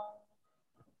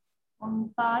 un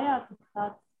tā, jā,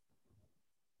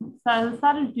 tāds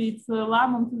sarežģīts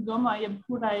lēmums, es domāju,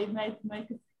 jebkurai meitenei,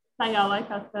 kas tajā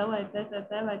laikā spēlēja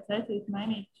TTT vai CSIM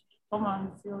mainīt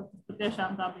komandas, jo tas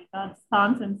patiešām tā bija tāda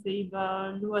sāncensība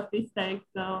ļoti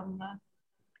izteikta, un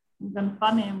gan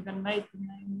faniem, gan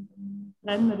meitenēm, gan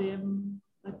treneriem.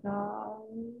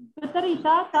 Bet arī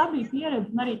tā bija pieredze,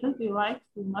 un arī tas bija laiks,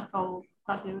 un atkal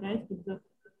kādreiz reiz, kad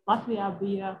Latvijā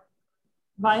bija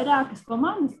vairākas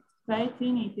komandas, kas spēja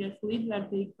cīnīties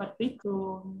līdzvērtīgi par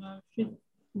titulu, un šis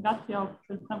gads jau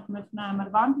pēc tam, kad mēs runājām ar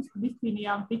Vantis, kad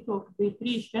izcīnījām titulu, ka bija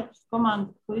 3-4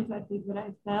 komandas, kas līdzvērtīgi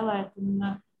varēja spēlēt, un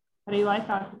arī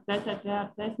laikā, kad TTT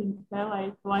ar CSIM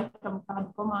spēlēja, laikam kāda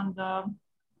komanda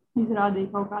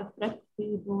izrādīja kaut kādu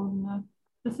pretestību, un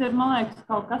tas ir, man liekas,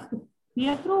 kaut kas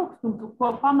pietrūkst, un ko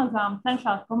pamazām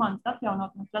cenšās komandas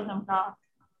atjaunot. Mēs redzam, kā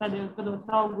pēdējos gados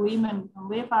augu līmeni, un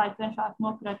Liepāja cenšās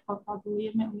noturēt kaut kādu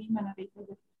līmeni arī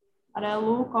tagad ar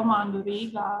LU komandu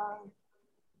Rīgā.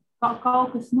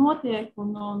 Kaut kas notiek, un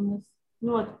es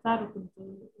ļoti ceru,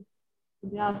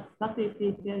 ka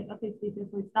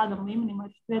attīstīties līdz tādam līmenim, lai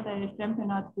šis vietējais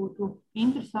čempionāts būtu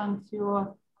interesants, jo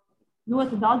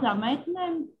ļoti daudzām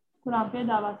meitenēm, kurām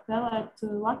piedāvā spēlēt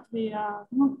Latvijā,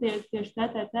 tieši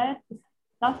TTT,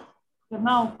 tas, ka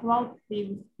nav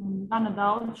kvalitatīvas un gana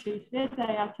daudz šīs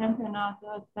vietējā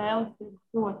čempionāta spēles, ir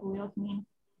ļoti liels mīnus.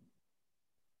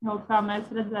 Jo, kā mēs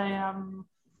redzējām,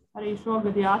 arī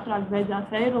šogad, ja ātrāk beidzās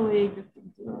Eirolīga,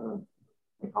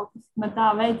 tad kaut kas ne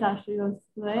tā veicās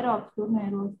šajos Eiropas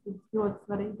turnīros, tad ļoti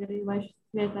svarīgi arī, lai šis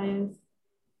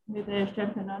vietējais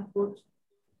čempionāts būtu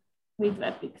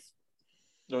līdzvērtīgs.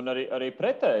 Un arī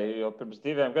pretēji, jo pirms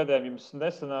 2 gadiem jums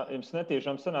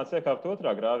netīšām sanāca iekāpt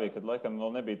otrā grāvī, kad laikam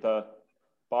vēl nebija tā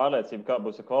pārliecība, kā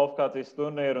būs kvalifikācijas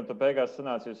turnīra, un tad beigās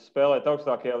sanāca jūs spēlēt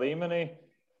augstākajā līmenī.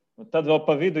 Un tad vēl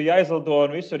pa vidu jāizlido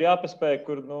un visur jāpaspēj,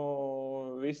 kur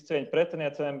visi cieņi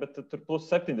pretiniecēm, bet tur plus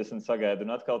 70 sagaida.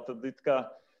 Un atkal tad kā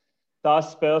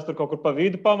tās spēles tur kaut kur pa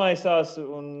vidu pamaisās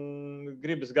un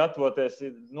gribas gatavoties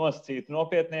nosacīt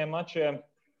nopietniem mačiem.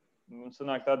 Mums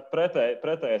sanāk tāda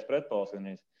pretējais pretpols.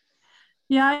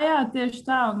 Jā, tieši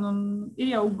tā. Un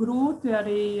ir jau grūti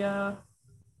arī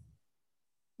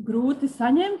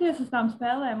saņemties uz tām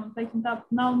spēlēm. Un, teiksim, tā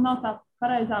nav tā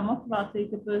pareizā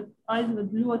motivācija, ka tu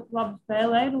aizved ļoti labu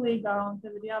spēli Eirolīgā un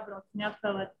tev ir jābrauc un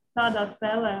jāspēlē tādā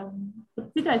spēlē.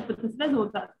 Citreiz pat tas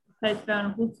rezultāts,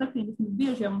 piemēram, plus 70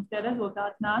 bieži, jo mums tie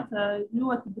rezultāti nāca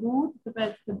ļoti grūti,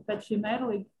 tāpēc, ka pēc šīm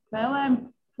Eirolīgas spēlēm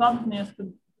tu apzinies, ka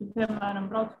piemēram,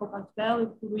 brauc kaut kādu spēli,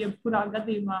 kuru jebkurā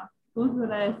gadījumā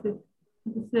uzvarēsi.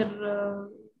 Tas ir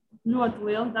ļoti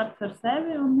liels darbs ar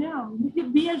sevi. Un, jā,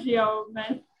 bieži jau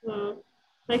mēs,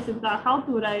 teiksim, tā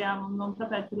haltūrējām, un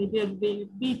tāpēc arī bieži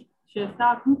bija šie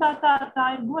sākumi. Tā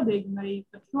ir godīgi, un arī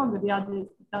šogad jāatzīst,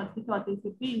 ka tādas situācijas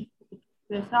ir bijis.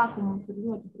 Tie sākumi mums ir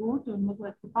ļoti grūti un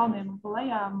mazliet pa kalniem un pa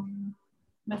lejām.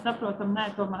 Mēs saprotam,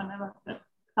 tomēr nevar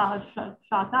tā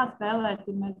spēlēt,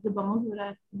 ja mēs gribam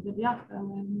uzvarēt, tad ir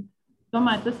jāspēlē.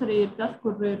 Domāju, tas arī ir tas,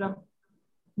 kur ir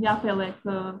jāpieliek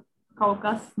kaut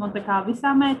kas no tā kā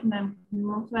visām meitenēm.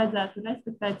 Mums vajadzētu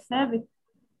respektēt sevi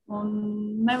Un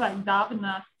nevajag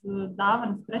dāvināt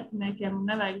dāvanas pretiniekiem un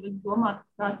nevajag domāt,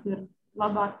 kāds ir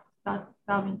labāks,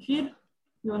 kā viņš ir.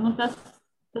 Jo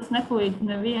tas nepalīdz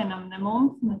nevienam, ne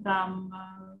mums, ne tām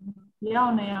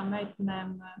jaunajām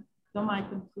meitenēm. Domāju,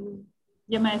 ka,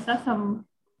 ja mēs esam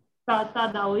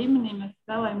tādā līmenī, mēs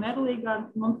spēlējam Eurolīgā,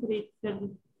 mums arī tas ir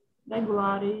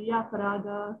regulāri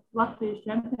jāparāda Latvijas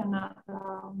čempionātā.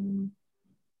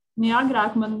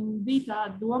 Agrāk man bija tā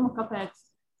doma, kāpēc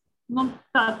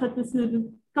tas ir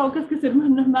kaut kas, kas ir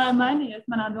mainījies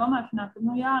manā domāšanā, ka,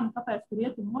 kāpēc tur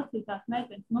iet un mocītās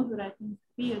meitenes un uzvarēt viņas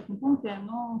 50 punktiem,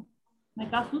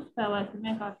 nekas uzspēlēsim,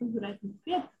 vienkārši uzvarēsim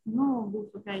 5, būs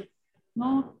ok.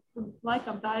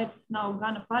 Laikam tā nav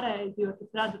gana pareizi, jo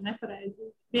tas rada nepareizi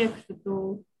priekšstatu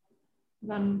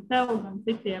gan tev, gan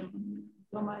citiem.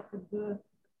 Domāju, ka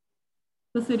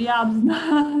tas ir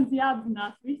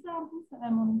jāapzinās visām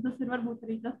pusēm, un tas ir varbūt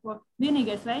arī tas, ko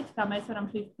vienīgais veids, kā mēs varam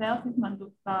šīs spēles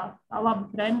izmantot kā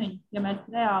labu treniņu, ja mēs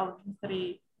reāli viņus arī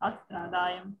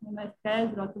atstrādājam. Ja mēs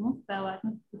aizbraucam uzspēlēt,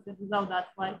 tas ir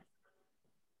zaudēts laiks.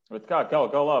 Bet kā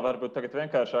galā varbūt tagad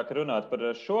vienkāršāk runāt par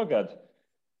šogad?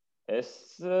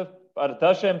 Es ar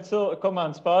dažiem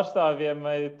komandas pārstāvjiem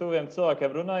vai tuviem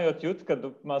cilvēkiem runājot, jūtu, ka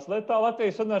mazliet tā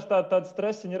Latvijas universitāte tādu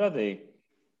stresiņu radīja.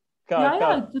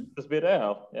 Tas bija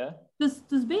reāli, ja?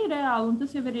 Tas bija reāli, un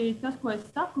tas jau arī tas, ko es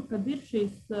saku, kad ir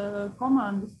šīs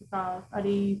komandas, kā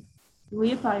arī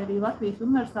Liepāja, arī Latvijas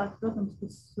universitāte, protams,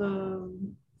 kas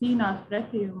cīnās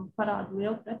pretī un parāda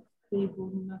lielu pretestību.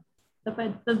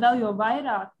 Tāpēc tas vēl jau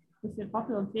vairāk, tas ir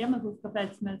papildus iemesls,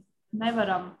 kāpēc mēs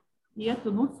nevaram iet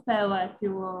un uzspēlēt,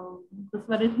 jo tas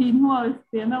var arī novest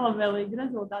pie nelabvēlīga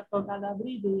rezultāta kaut kādā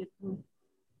brīdī, ja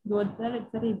dod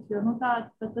cerības, jo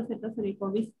tas ir tas arī, ko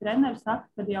visi treneri saka,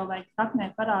 kad jau vajag saknē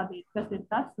parādīt, kas ir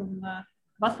tas, un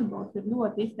basketbols ir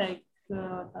ļoti izteikts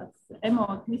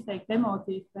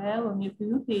emociju spēle, un ja tu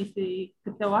jutīsi,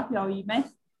 ka tev atļauj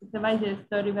mest, tad tev aizies,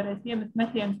 tu arī varēsi iemest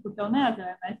metienus, kur tev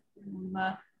neatļauj mest, un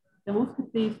tev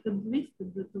uzskatīs, tad viss,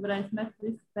 tad tu varēsi mest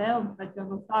visu spēli, un pēc jau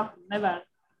no sākuma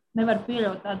nevar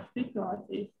pieļaut tādas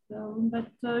situācijas. Bet,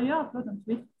 jā, protams,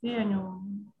 visu cieņu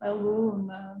LU un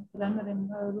trenerim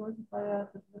Rožupājā.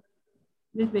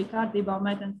 Viss bija kārtībā, un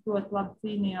meitenes ļoti labi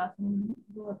cīnījās un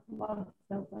ļoti labi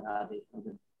sev parādīja.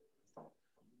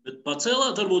 Bet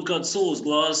pacēlāt varbūt kādu sulas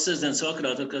glāzi sestdienas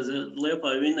vakarā, tad, kad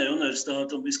Liepāja vinnēja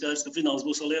universitāti un bija skaidrs, ka fināls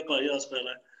būs ar Liepāju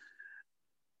jāspēlē?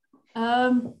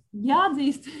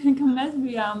 Jāatzīst, ka mēs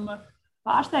bijām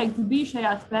pārsteigti bija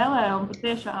šajā spēlē, un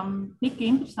patiešām tik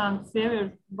interesanti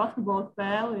sieviešu basketbola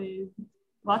spēli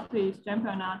Latvijas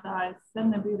čempionātā. Es sen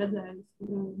nebiju redzējis.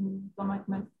 Domāju, ka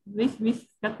mēs visi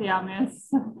skatījāmies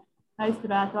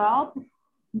aizturētu elpu.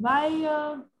 Vai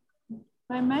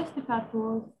mēs tā kā to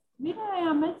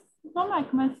svinējām? Es domāju,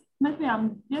 ka mēs bijām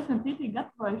diezgan citīgi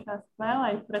gatavojušās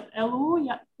spēlē pret LU.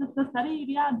 Ja, tas arī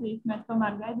ir jāatzīst. Mēs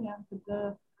tomēr gaidījām, kad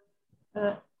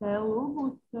LU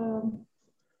būs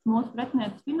mūsu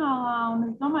pretinieces finālā, un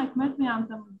es domāju, ka mēs bijām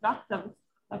tam gatavi.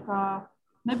 Tā kā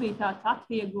nebija tāds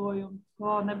atvieglojums,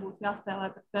 ko nebūs jāspēlē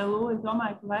pret LU. Es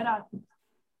domāju, ka vairāk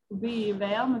bija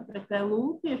vēlme pret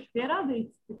LU tieši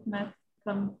pierādīt, cik mēs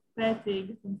esam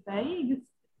spēcīgas un spējīgas.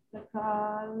 Tā kā,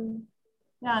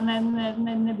 jā,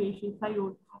 nebija šī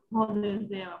sajūta, paldies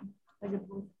Dievam, tagad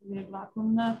būs vieglāk.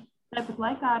 Un tāpat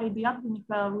laikā arī bija apziņa,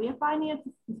 ka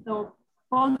Liepājnieces, kas tev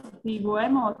pozitīvo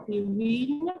emociju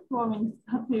viņa, ko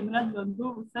viņas acīm redzot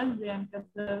guvu sestdien, kad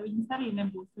viņas arī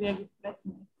nebūs viegli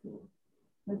pretinieki.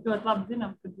 Mēs ļoti labi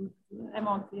zinām, ka uz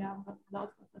emocijām var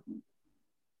daudz ko satnīt.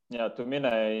 Jā, tu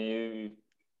minēji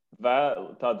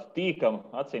tādu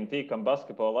acīm tīkamu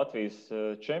basketbolu Latvijas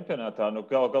čempionātā.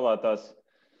 Galā tās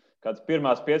kādas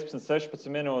pirmās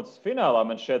 15-16 minūtes finālā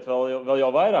man šķiet vēl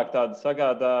jau vairāk tādu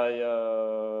sagādāja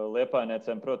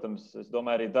Liepājniecēm. Protams, es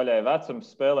domāju, arī daļai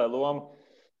vecums spēlē lomu.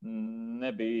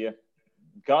 Nebija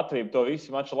gatavība to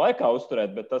visu maču laikā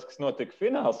uzturēt, bet tas, kas notika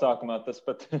fināla sākumā, tas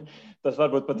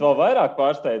varbūt pat vēl vairāk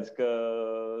pārsteidz, ka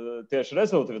tieši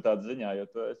rezultātu ziņā, jo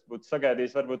es būtu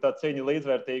sagaidījis varbūt tā cīņa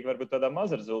līdzvērtīga, varbūt tādā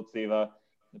mazrezultīvā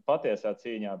patiesā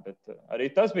cīņā, bet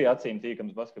arī tas bija acīm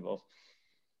tīkams basketbols.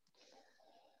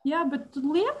 Jā, bet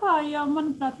Liepāja jau,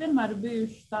 manuprāt, vienmēr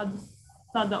bijuši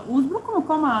tāda uzbrukuma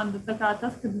komanda, tā kā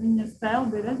tas, kad viņa spēle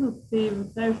bija rezultatīva,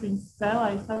 tieši viņa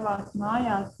spēlēja savās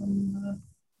mājās un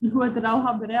ļoti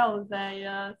labi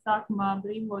realizēja sākumā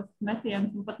brīvos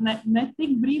metienus, un pat ne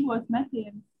tik brīvos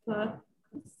metienus.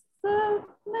 Es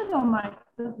nedomāju, ka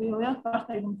tas bija liels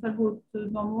pārsteigums. Varbūt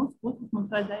no mūsu puses mums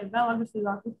vajadzēja vēl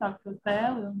agresīvāk uzsākt šo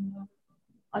spēli un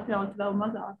atļaut vēl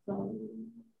mazāk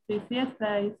šīs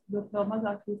iespējas, bet vēl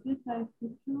mazāk šīs iespējas.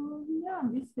 Taču, jā,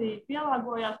 visi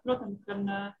pielāgojās. Protams, gan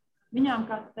viņām,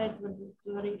 kā tu teici,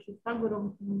 varbūt arī šis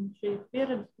sagurums un šī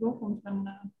pieredzes trūkums, un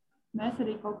mēs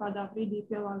arī kaut kādā brīdī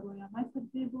pielāgojām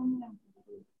aizsardzību, un jā,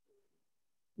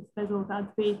 tas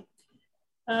rezultāts bija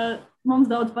mums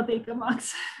daudz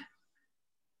patīkamāks.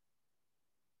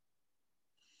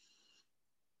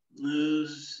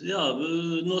 Jā,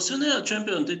 no senajā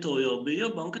čempiona titula jau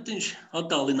bija banketiņš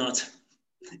attālināts.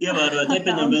 Ievērojot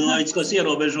epidemioloģiskos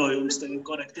ierobežojumus, tagad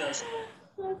korekti jāsaka.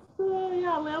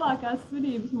 Jā, lielākās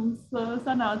svinības mums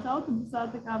sanāca autobusā,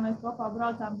 tā kā mēs kopā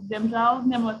braucām, bet, diemžēl,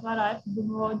 ņemot vērā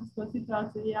epidemioloģisko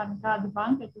situāciju, jā, nekāda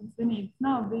banketa un svinības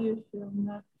nav bijuši, un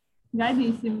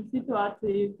gaidīsim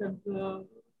situāciju,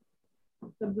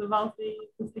 kad valstī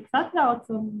tas tiks atļauts,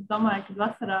 un domāju, ka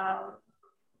vasarā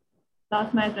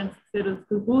tās meitenes,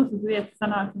 kas būs uz vietas,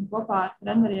 sanāksim kopā ar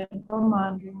treneriem,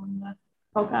 komandu un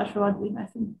kaut kā šo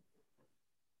atzīmēsim.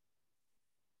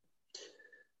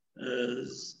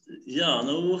 Jā,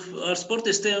 nu, ar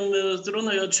sportistiem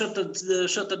runājot,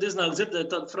 šeit tad iznāk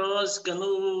dzirdēt tādu frāzi, ka,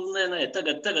 nē,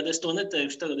 tagad es to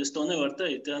neteikšu, tagad es to nevaru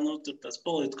teikt, jā, tur tāds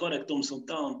politkorektums un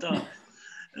tā.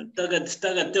 Tagad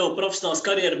tev profesionāls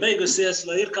karjera beigusies,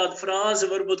 vai ir kāda frāze,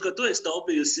 varbūt, ka tu esi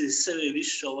taupījusi sevi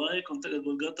visu šo laiku un tagad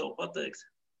būtu gatava pateikt?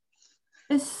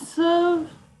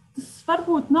 Tas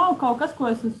varbūt nav kaut kas, ko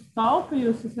es esmu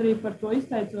taupījusi, es arī par to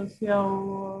izteicos jau.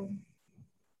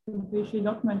 Tas bija šī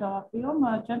dokumentālā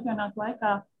filma čempionāta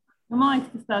laikā. Man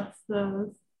liekas, tas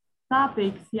tāds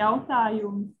sāpīgs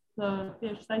jautājums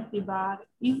tieši saistībā ar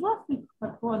izlasi,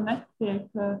 par ko netiek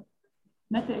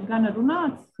gana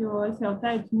runāts, jo es jau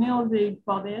teicu milzīgi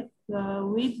paldies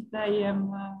līdzjutējiem,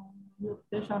 jo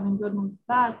tiešām viņi dod mums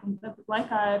spēku, un tāpat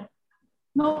laikā ir,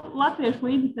 latviešu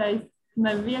līdzjutējs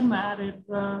nevienmēr ir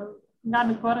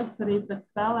gana korekts arī pret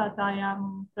spēlētājām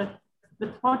un pret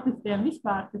sportistiem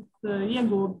vispār, kas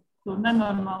iegūda to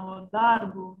nenormālo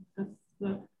darbu, kas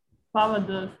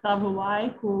pavada savu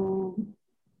laiku,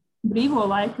 brīvo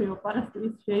laiku, jo parasti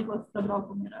visi šie izlases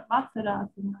sabraukumi ir vasarās,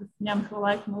 un kas ņem šo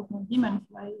laiku no ģimenes,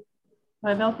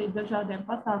 vai veltīt dažādiem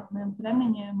pasākumiem,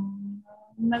 treniņiem.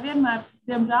 Nevienmēr,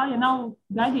 diemžēl, ja nav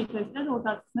gaidītais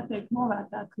rezultāts, tas netiek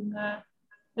novērtēts.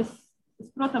 Es,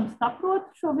 protams,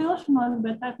 saprotu šo vilšanos,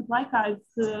 bet tāpat laikā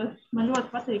man ļoti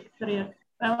patīk arī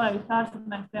spēlējot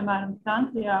ārzemēs, piemēram,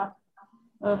 Francijā,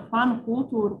 fanu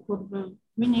kultūru, kur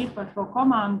viņi ir par šo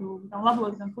komandu gan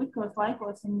labos, gan sliktos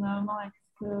laikos. Un, man liekas,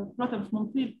 protams,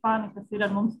 mums ir fani, kas ir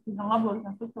ar mums gan labos,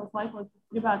 gan sliktos laikos.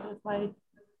 Gribētos, lai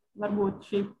varbūt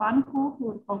šī fanu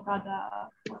kultūra kaut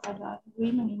kādā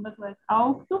līmenī mazliet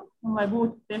augtu un lai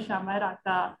būtu tiešām vairāk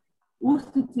tā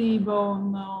uzticība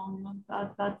un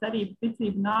tā cerība,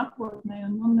 ticība nākotnē.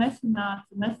 Un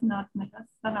nesanāca nekas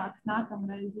sanāks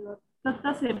nākamreiz. Jo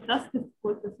tas ir tas,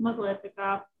 kas mazliet tā kā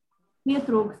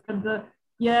pietrūks, kad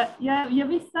ja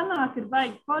viss sanāk, ir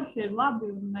baigi forši, ir labi,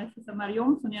 un mēs esam ar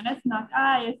jums, un ja nesanāk,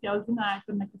 es jau zināju,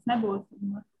 ka nekas nebūs.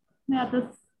 Un, jā,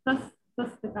 tas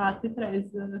tā kā citreiz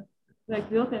liek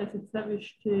vilties, ir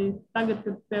sevišķi tagad,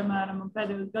 kad, piemēram, man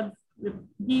pēdējos gadus ir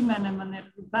ģimene, man ir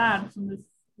bērns, un es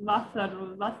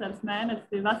vasaras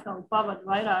mēnesi veselu pavadu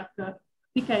vairāk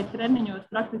tikai treniņos,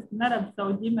 praktiski neredzu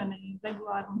savu ģimeni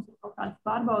regulāri, mums ir kaut kādas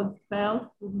pārbaudas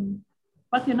spēles, un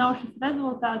pat ja nav šis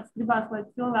rezultāts, gribās, lai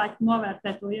cilvēki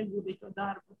novērtē to ieguldīto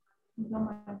darbu. Es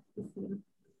domāju,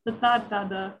 tā ir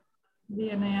tāda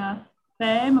vienajā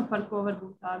tēma, par ko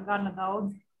varbūt tā gana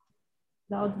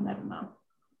daudz nerunā.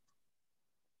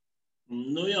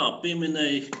 Nu jā,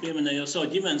 pieminēju jau savu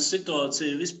ģimenes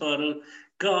situāciju vispār.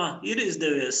 Kā ir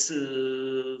izdevies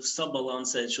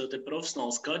sabalansēt šo te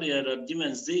profesionālas karjeru ar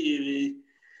ģimenes dzīvi,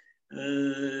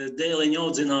 dēliņu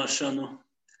audzināšanu?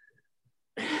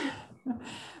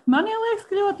 Man liekas,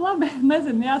 ka ļoti labi.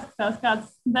 Nezinu, jāskatās,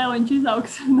 kāds dēliņš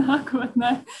izaugs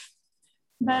nākotnē.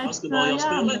 Basketbolu jau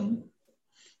spēlē?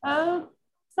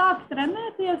 Sāk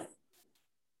trenēties.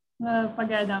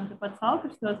 Pagaidām tāpat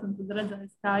salkastos un tad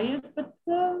redzēs, kā iet. Bet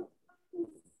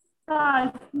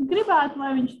es gribētu,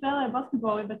 lai viņš spēlē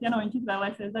basketbolu, bet ja viņš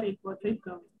izvēlēsies darīt ko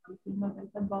citu, viņš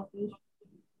noteikti atbalstīšu.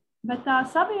 Bet tā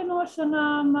savienošana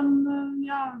man,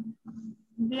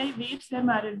 vīrs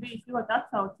vienmēr ir bijis ļoti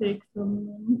atsaucīgs, un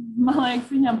man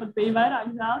liekas, viņam pat bija vairāk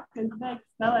žēl, ka es beigtu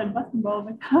spēlēt basketbolu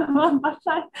nekā man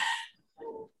pašai.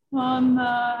 Un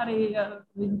arī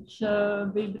viņš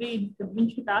bija brīdis, kad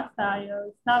viņš atstāja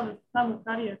savu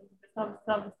karjeru,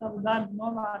 savu darbu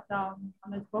novārtā, un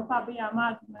mēs kopā bijām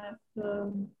ārzemēs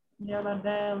jau ar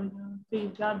dēliņu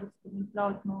 3 gadus, kad viņš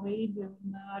brauc no līdzi,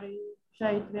 un arī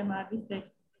šeit vienmēr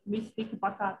viss tika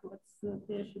pakārtots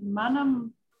tieši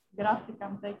manam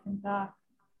grafikam, teiksim tā.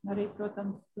 Arī,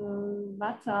 protams,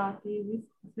 vecāki,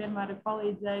 visi vienmēr ir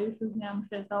palīdzējuši,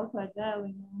 uzņēmušies auklēt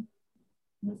dēliņu.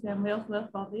 Visiem liels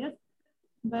paldies.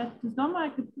 Bet es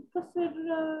domāju, ka tas ir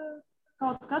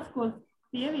kaut kas, ko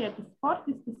sievietes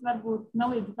sportistas varbūt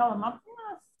nav līdz galam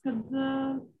apzinās, kad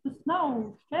tas nav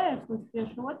šķērslis,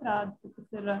 tieši otrādi,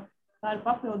 tā ir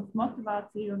papildus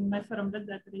motivācija, un mēs varam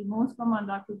redzēt arī mūsu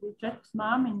komandā, kur bija 4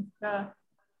 māmiņas, ka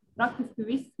praktiski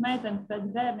visas meitenes pēc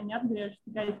bērniņa atgriežas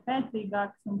tikai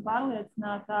spēcīgākas un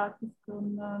pārliecinātākas,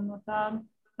 un no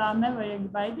tā nevajag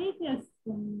baidīties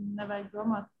un nevajag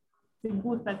domāt, cik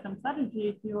būs pēc tam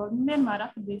sarežģīti, jo vienmēr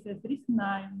atradīsies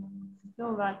risinājumi un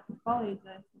cilvēki, kas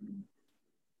palīdzēs.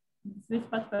 Tas viss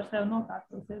pats par sevi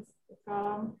nokārtosies.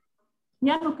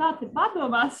 Ja nu kāds ir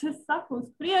padomās, es saku uz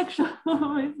priekšu,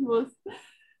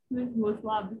 viss būs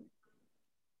labi.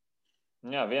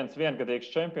 Jā, viens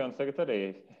viengadīgs čempions tagad arī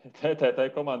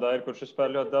TTT komandā ir, kurš vispār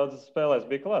ļoti daudz spēlēs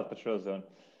bija klāt par šo zonu.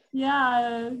 Jā,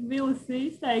 Vilis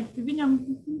izteikti. Viņam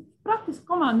praktiski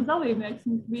komandas dalībnieks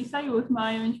bija sajūsmā,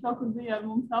 ja viņš kaut kur bija ar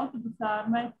mums autobusā ar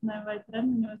meitenēm vai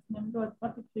treniņos. Viņam ļoti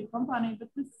patīk šī kompānija,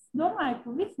 bet es domāju,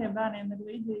 ka visiem bērniem ir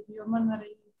līdzīgi, jo man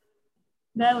arī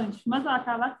dēliņš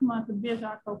mazākā vecumā, tad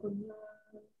biežāk kaut kur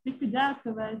tika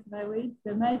ģērbtuvēs vai līdz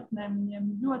pie meitenēm. Viņiem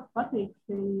ļoti patīk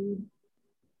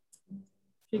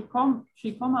šī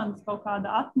komandas kaut kāda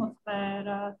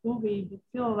atmosfēra, tuvība,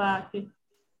 cilvēki.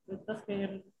 Bet tas, ka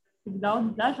ir tik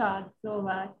daudz dažādi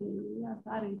cilvēki, jā,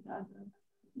 tā arī tāda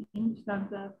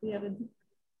interesanta pieredze.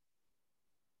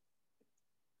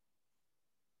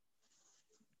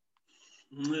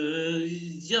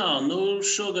 Jā,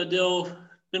 šogad jau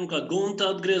pirmkārt Gunta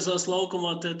atgriezās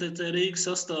laukumā TTT Rīgas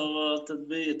sastāvā. Tad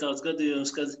bija tāds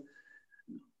gadījums, kad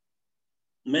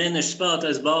mēneša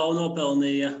spēlētājs balvu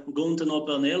nopelnīja. Gunta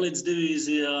nopelnīja elites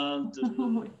divīzijā.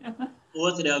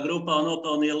 Otrajā grupā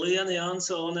nopelnīja Liena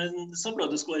Jansone.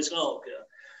 Saprotu, uz ko es valku,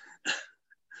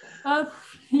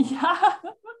 Jā.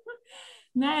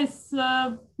 Nē, es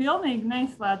pilnīgi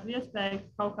neizslēdzu iespēju, ka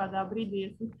kaut kādā brīdī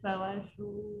es uzspēlēšu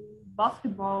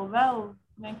basketbolu vēl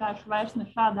vienkārši vairs ne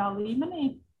šādā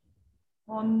līmenī.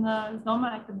 Un es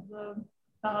domāju, ka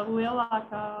tā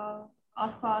lielākā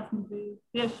atklāsme bija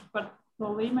tieši par to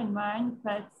līmeņu maiņu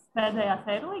pēc pēdējās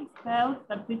Eirolīgas spēles,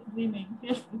 ar citu zīmīgu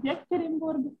tieši pret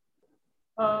Jekaterinburgu,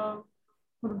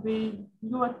 kur bija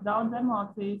ļoti daudz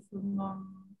emocijas. Un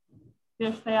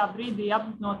tieši tajā brīdī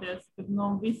apzinoties, ka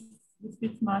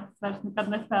visticamāk es vairs nekad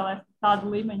nespēlēšu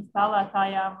tādu līmeņu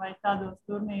spēlētājām vai tādos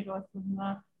turnīros. Un,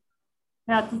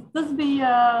 jā, tas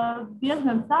bija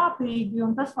diezgan sāpīgi,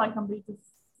 un tas laikam bija tas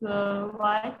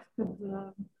laiks,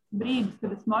 brīdis,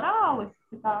 kad es morāli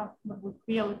varbūt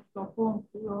pieliku to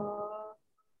punktu,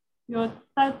 jo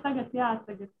tagad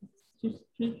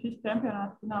šis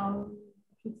čempionāts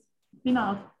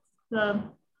fināls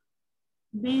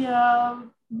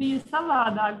bija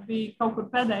savādāk, bija kaut kur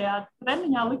pēdējā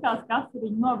treniņā, likās, ka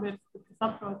asariņi novirst, bet es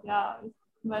saprotu, jā,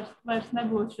 vairs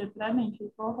nebūs šie treniņi,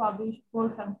 šī kopā bijuši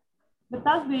pulkam. Bet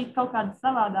tas bija kaut kādas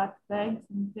savādākas beigas,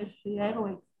 un tieši šī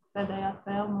Eirolīgas pēdējā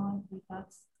spēle, man bija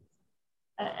tāds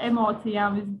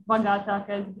emocijām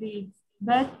visbagātākais brīdis.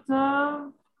 Bet,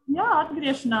 jā,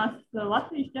 atgriešanās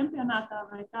Latvijas čempionātā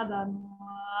vai kādā no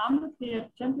amatieru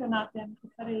čempionātiem,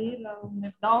 kas arī ir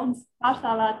daudz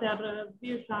pārstāvēti ar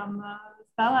bijušām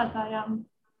spēlētājām.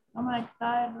 Domāju, ka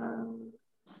tā ir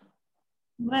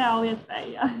reāli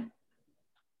iespēja.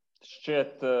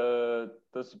 Šķiet,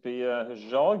 tas bija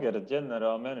Žalgera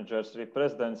ģenerāla menedžers, arī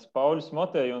prezidents Pauļs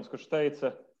Motējuns, kurš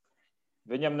teica,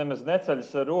 viņam nemaz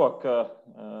neceļas roka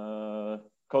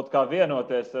kaut kā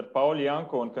vienoties ar Pauļu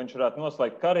Jankūnu, ka viņš varētu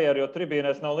noslēgt karjeru, jo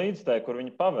tribīnēs nav līdztēji, kur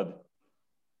viņi pavada.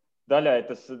 Daļai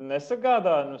tas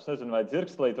nesagādā, es nezinu, vai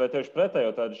dzirkslīt, vai tieši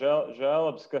pretējo tādu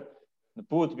žēlabs, ka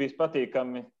būtu bijis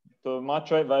patīkami to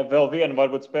maču vai vēl vienu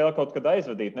varbūt spēli kaut kad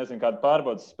aizvadīt, nezinu, kādu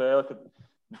pārbaudas spēli, ka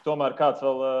tomēr kāds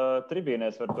vēl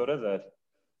tribīnēs var to redzēt.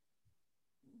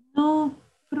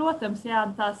 Protams, jā,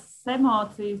 tās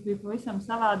emocijas bija pavisam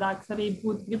savādākas. Arī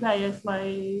būtu gribējies, lai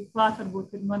klāt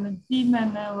varbūt ir mana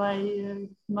ģimene, lai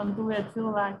man tuvie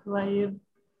cilvēki, lai ir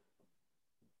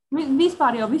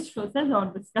vispār jau visu šo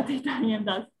sezonu, bet skatītājiem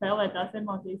tās spēlētās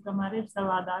emocijas tomēr ir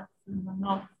savādākas. Man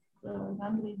nav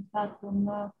gandrīz tāds.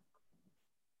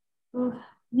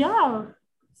 Jā,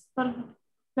 par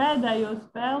pēdējo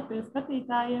spēli pie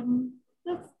skatītājiem,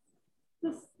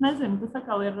 tas nezinu, tas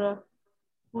atkal ir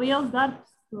liels darbs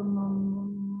un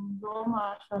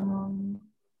domāšana.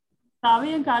 Tā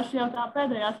vienkārši jau tā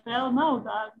pēdējā spēle nav.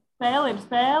 Tā spēle ir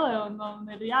spēle un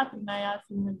ir jātrenējās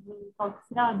un ir kaut kas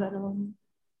jādara.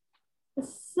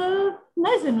 Es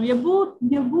nezinu, ja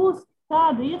būs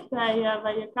tāda iespēja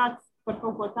vai ja kāds par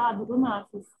kaut ko tādu runās,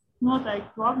 es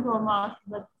noteikti to apdomāšu,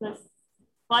 bet es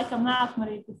laikam neesmu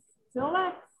arī tas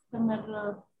cilvēks, kam ir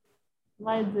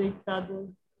vajadzīga tāda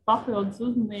papildus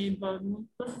uzmanība.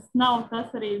 Tas nav tas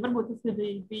arī, varbūt tas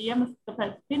bija iemesls,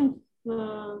 kāpēc pirms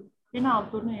fināla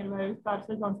turnīra vai vispār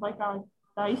sezonas laikā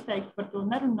tā izteikti par to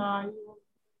nerunāju.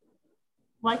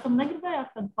 Laikam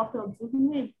negribējāt tādu papildus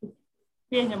uzmanību, kas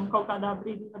pieņem kaut kādā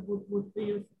brīdī, varbūt būtu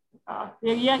bijusi.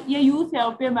 Ja jūs jau,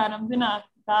 piemēram, zināt,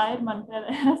 ka tā ir mana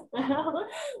pēdējā spēle,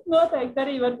 noteikti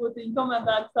arī varbūt viņi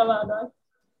komentāri savādāk.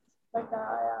 Tā kā,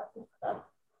 jā, tas tāds.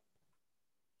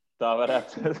 Tā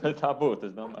varētu tā būt,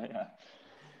 es domāju, jā.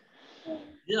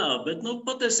 Jā, bet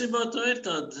patiesībā tā ir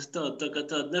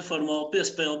tāda neformāla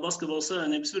piespēle Basketbola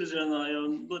savienības virzienā, jo,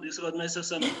 godīgi sakot, mēs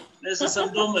esam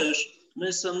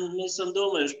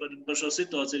domājuši par šo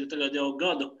situāciju, ka tagad jau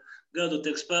gadu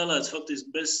tiek spēlēts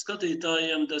faktiski bez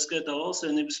skatītājiem, tā skaitā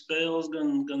valstsienības spēles,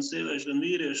 gan sieviešu, gan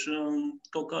vīriešu, un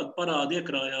kaut kādu parādu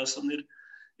iekrājās, un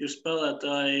ir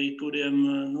spēlētāji, kuriem,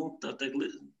 tā teikt,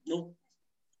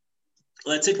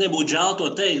 lai cik nebūtu žēl to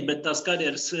teikt, bet tās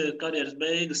karjeras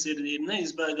beigas ir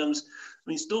neizbēgamas.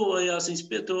 Viņas tuvojās, viņas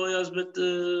pietuvojās, bet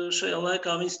šajā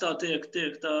laikā viņas tā tiek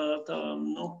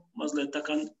mazliet tā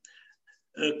kā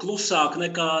klusāk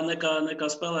nekā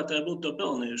spēlētāji būtu to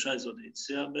pelnījuši aizvadītas.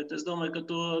 Ja? Bet es domāju, ka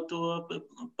to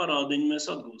parādiņu mēs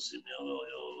atgūsim, jau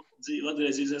dzīve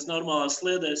atgriezīsies normālās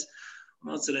sliedēs.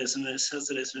 Un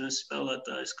atcerēsimies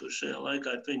spēlētājus, kurš šajā laikā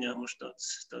ir pieņēmuši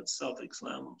tāds sāpīgs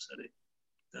lēmums arī.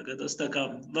 Tagad tas tā kā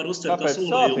var uztvert Kāpēc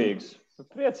sāpīgs?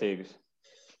 Priecīgs.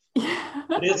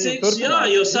 Priecīgs, jā,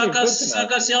 jo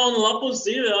sākās jauna lapus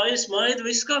dzīvē, aizmaida,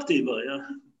 viss kārtībā, jā.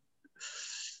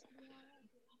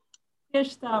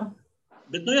 Tieši tā.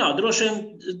 Bet, jā, droši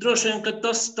vien, ka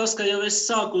tas, ka jau es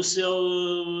sākus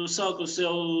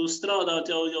jau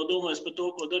strādāt, jau domājis par to,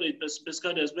 ko darīt pēc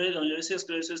karjeras beigām, ja es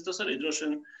ieskrējusies, tas arī droši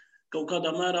vien kaut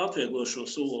kādā mērā atvieglo šo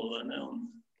soli, vai ne?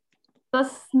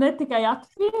 Tas ne tikai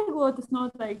atvieglo, tas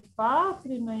noteikti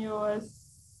pātrina, jo es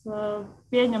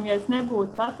pieņemu, ja es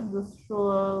nebūtu atradusi šo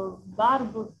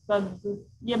darbu, tad,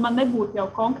 ja man nebūtu jau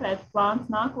konkrēts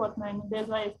plāns nākotnē, diez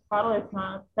vai es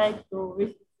pārliecinātu teiktu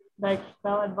visu beigšu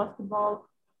spēlēt basketbolu.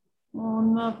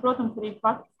 Un, protams, arī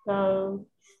fakts, ka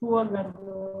šogad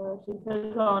šī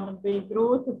sezona bija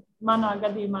grūta. Manā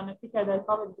gadījumā ne tikai dēļ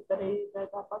Covid, bet arī dēļ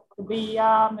tāpat, ka bija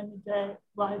jāmenedžē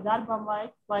darbam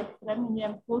laiks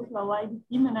treniņiem, plus vēl laiks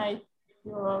ģimenei,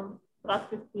 jo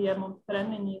praktiski, ja mums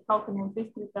treniņi kaut kad mums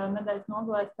izkrita nedēļas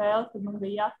nogalē spēles, tad man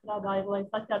bija jāstrādā, lai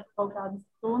saķertu kaut kādas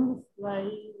stundas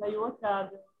vai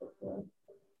otrādi.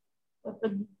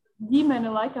 Tad ģimene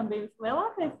laikam bija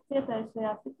vislielākais cietējs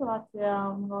šajā situācijā,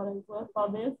 un vēlreiz liels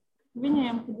paldies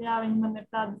viņiem, kad viņi man ir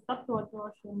tādi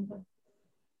saprotoši, un tad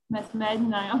mēs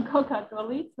mēģinājām kaut kā to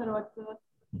līdzsvarot.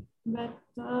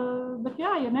 Bet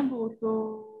jā, ja nebūtu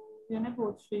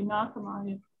šī nākamā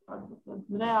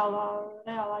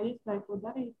reālā iespēja, ko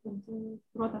darīt, tad,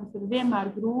 protams, ir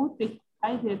vienmēr grūti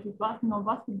aiziet no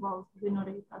basketbola. Zinu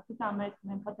arī kā citām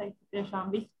meitenēm pateikt, ka tiešām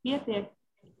viss pietiek,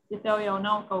 ja tev jau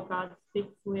nav kaut kādas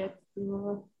citas lietas.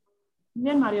 Jo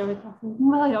vienmēr jau ir tā,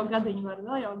 vēl jau gadiņu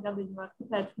var,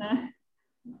 kāpēc ne?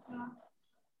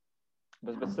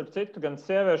 Bet starp citu, gan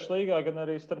sieviešu līgā, gan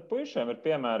arī starp puišiem ir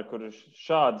piemēri, kur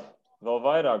šādi vēl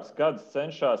vairākus gadus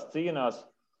cenšas, cīnās.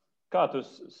 Kā tu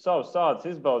savu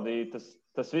sācis izbaudīji,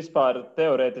 tas vispār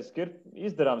teorētiski ir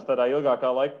izdarāms tādā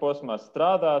ilgākā laika posmā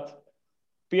strādāt,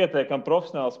 pietiekami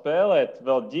profesionāli spēlēt,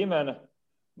 vēl ģimene,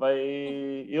 vai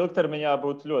ilgtermiņā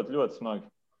būtu ļoti, ļoti smagi?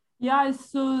 Jā, es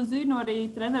zinu arī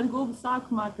treneru Gulbu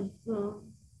sākumā, kad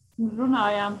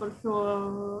runājām par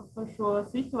šo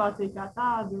situāciju kā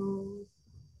tādu.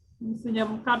 Es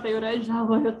viņam kārtējo reizi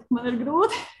žēlojot, ka man ir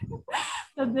grūti.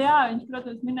 Tad, jā, viņš,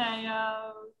 protams, minēja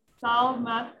savu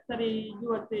metus arī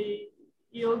ļoti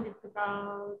ilgi, tā kā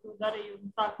to darīju.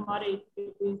 Un sākumā arī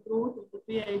bija grūti, tad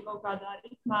pieeja kaut kādā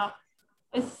ritmā.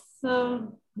 Es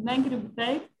negribu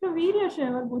teikt, ka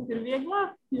vīriešiem varbūt ir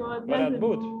vieglāk, jo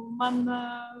nezinu,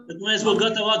 Bet mēs būtu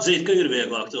gatavi atzīt, ka ir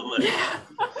vieglāk tomēr.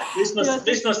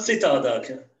 Vismaz citādāk.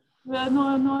 Ja.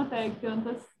 Noteikti, un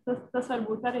tas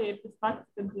varbūt arī ir tas fakts,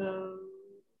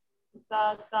 ka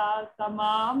tā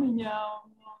māmiņa un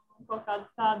kaut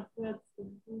kādas tādas lietas, kad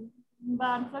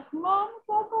bērni saka, māma,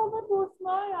 kaut nebūs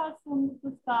mājās, un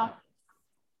tas tā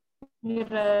ir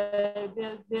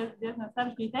diezgan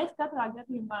sarežģīti. Es katrā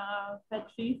gadījumā pēc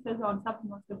šīs sezonas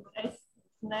saprotu, ka es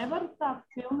nevaru tā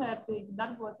pilnvērtīgi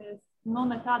darboties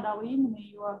nekādā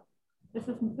līmenī, jo es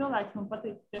esmu cilvēks, man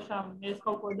patīk tiešām, ja es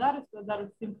kaut ko daru, es to daru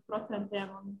 100%,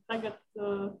 un tagad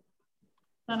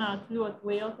sanāca ļoti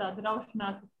liela tāda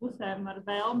raušanās uz pusēm ar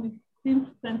vēlmi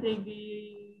 100%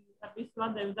 ar visu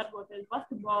vadevi darboties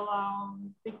basketbolā un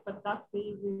tikpat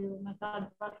aktīvi un ar tādu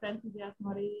pašu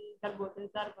entuziasmu arī darboties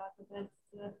darbā. Tāpēc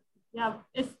jā,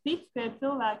 es ticu, ka ir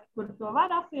cilvēki, kuri to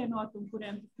var apvienot un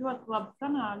kuriem tas ļoti labi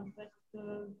sanāk, bet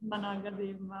manā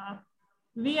gadījumā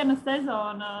viena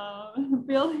sezona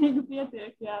pilnīgi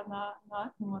pietiek, jā,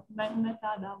 nākamot, ne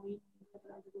tādā līmenī.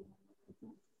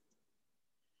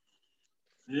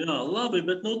 Jā, labi,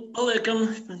 bet paliekam,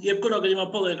 jebkurā gadījumā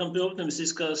paliekam pie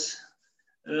optimistiskās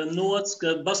nots,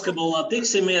 ka basketbolā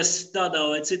tiksimies tādā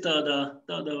vai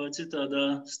citādā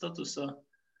statusā.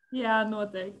 Jā,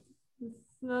 noteikti.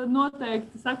 Es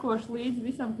noteikti sakošu līdzi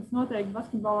visam, kas notiek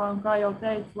basketbolā, un kā jau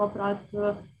teicu, labprāt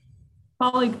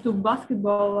paliktu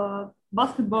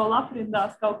basketbola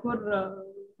aprindās kaut kur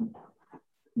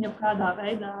jebkādā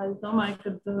veidā. Es domāju, ka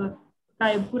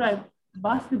kā jebkurai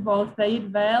basketbolistai ir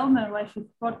vēlme, lai šis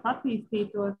sports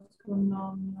attīstītos un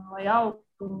lai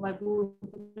augtu un lai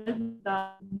būtu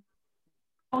rezultāti.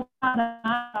 Kaut kādā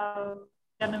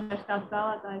ja neviens kā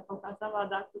spēlētāji kaut kā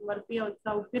savādāk, tur var pielikt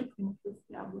savu pirkstiņu, tas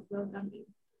jābūt vēl gandrīz.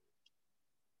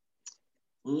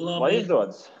 Labi.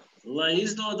 Lai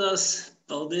izdodas.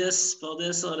 Paldies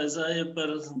vēlreiz, Aija,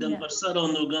 gan par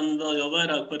sarunu, gan vēl jau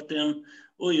vairāk par tiem,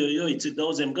 cik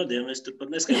daudziem gadiem. Es tur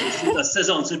pat neskaidrošu, tās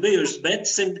sezonas ir bijušas, bet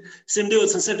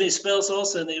 127 spēles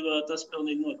valstsvienībā tas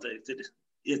pilnīgi noteikti ir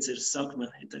iecirsts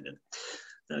sakmenī tagad.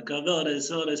 Tā kā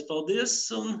vēlreiz paldies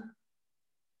un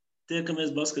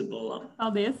tiekamies basketbolā.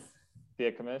 Paldies!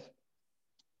 Tiekamies!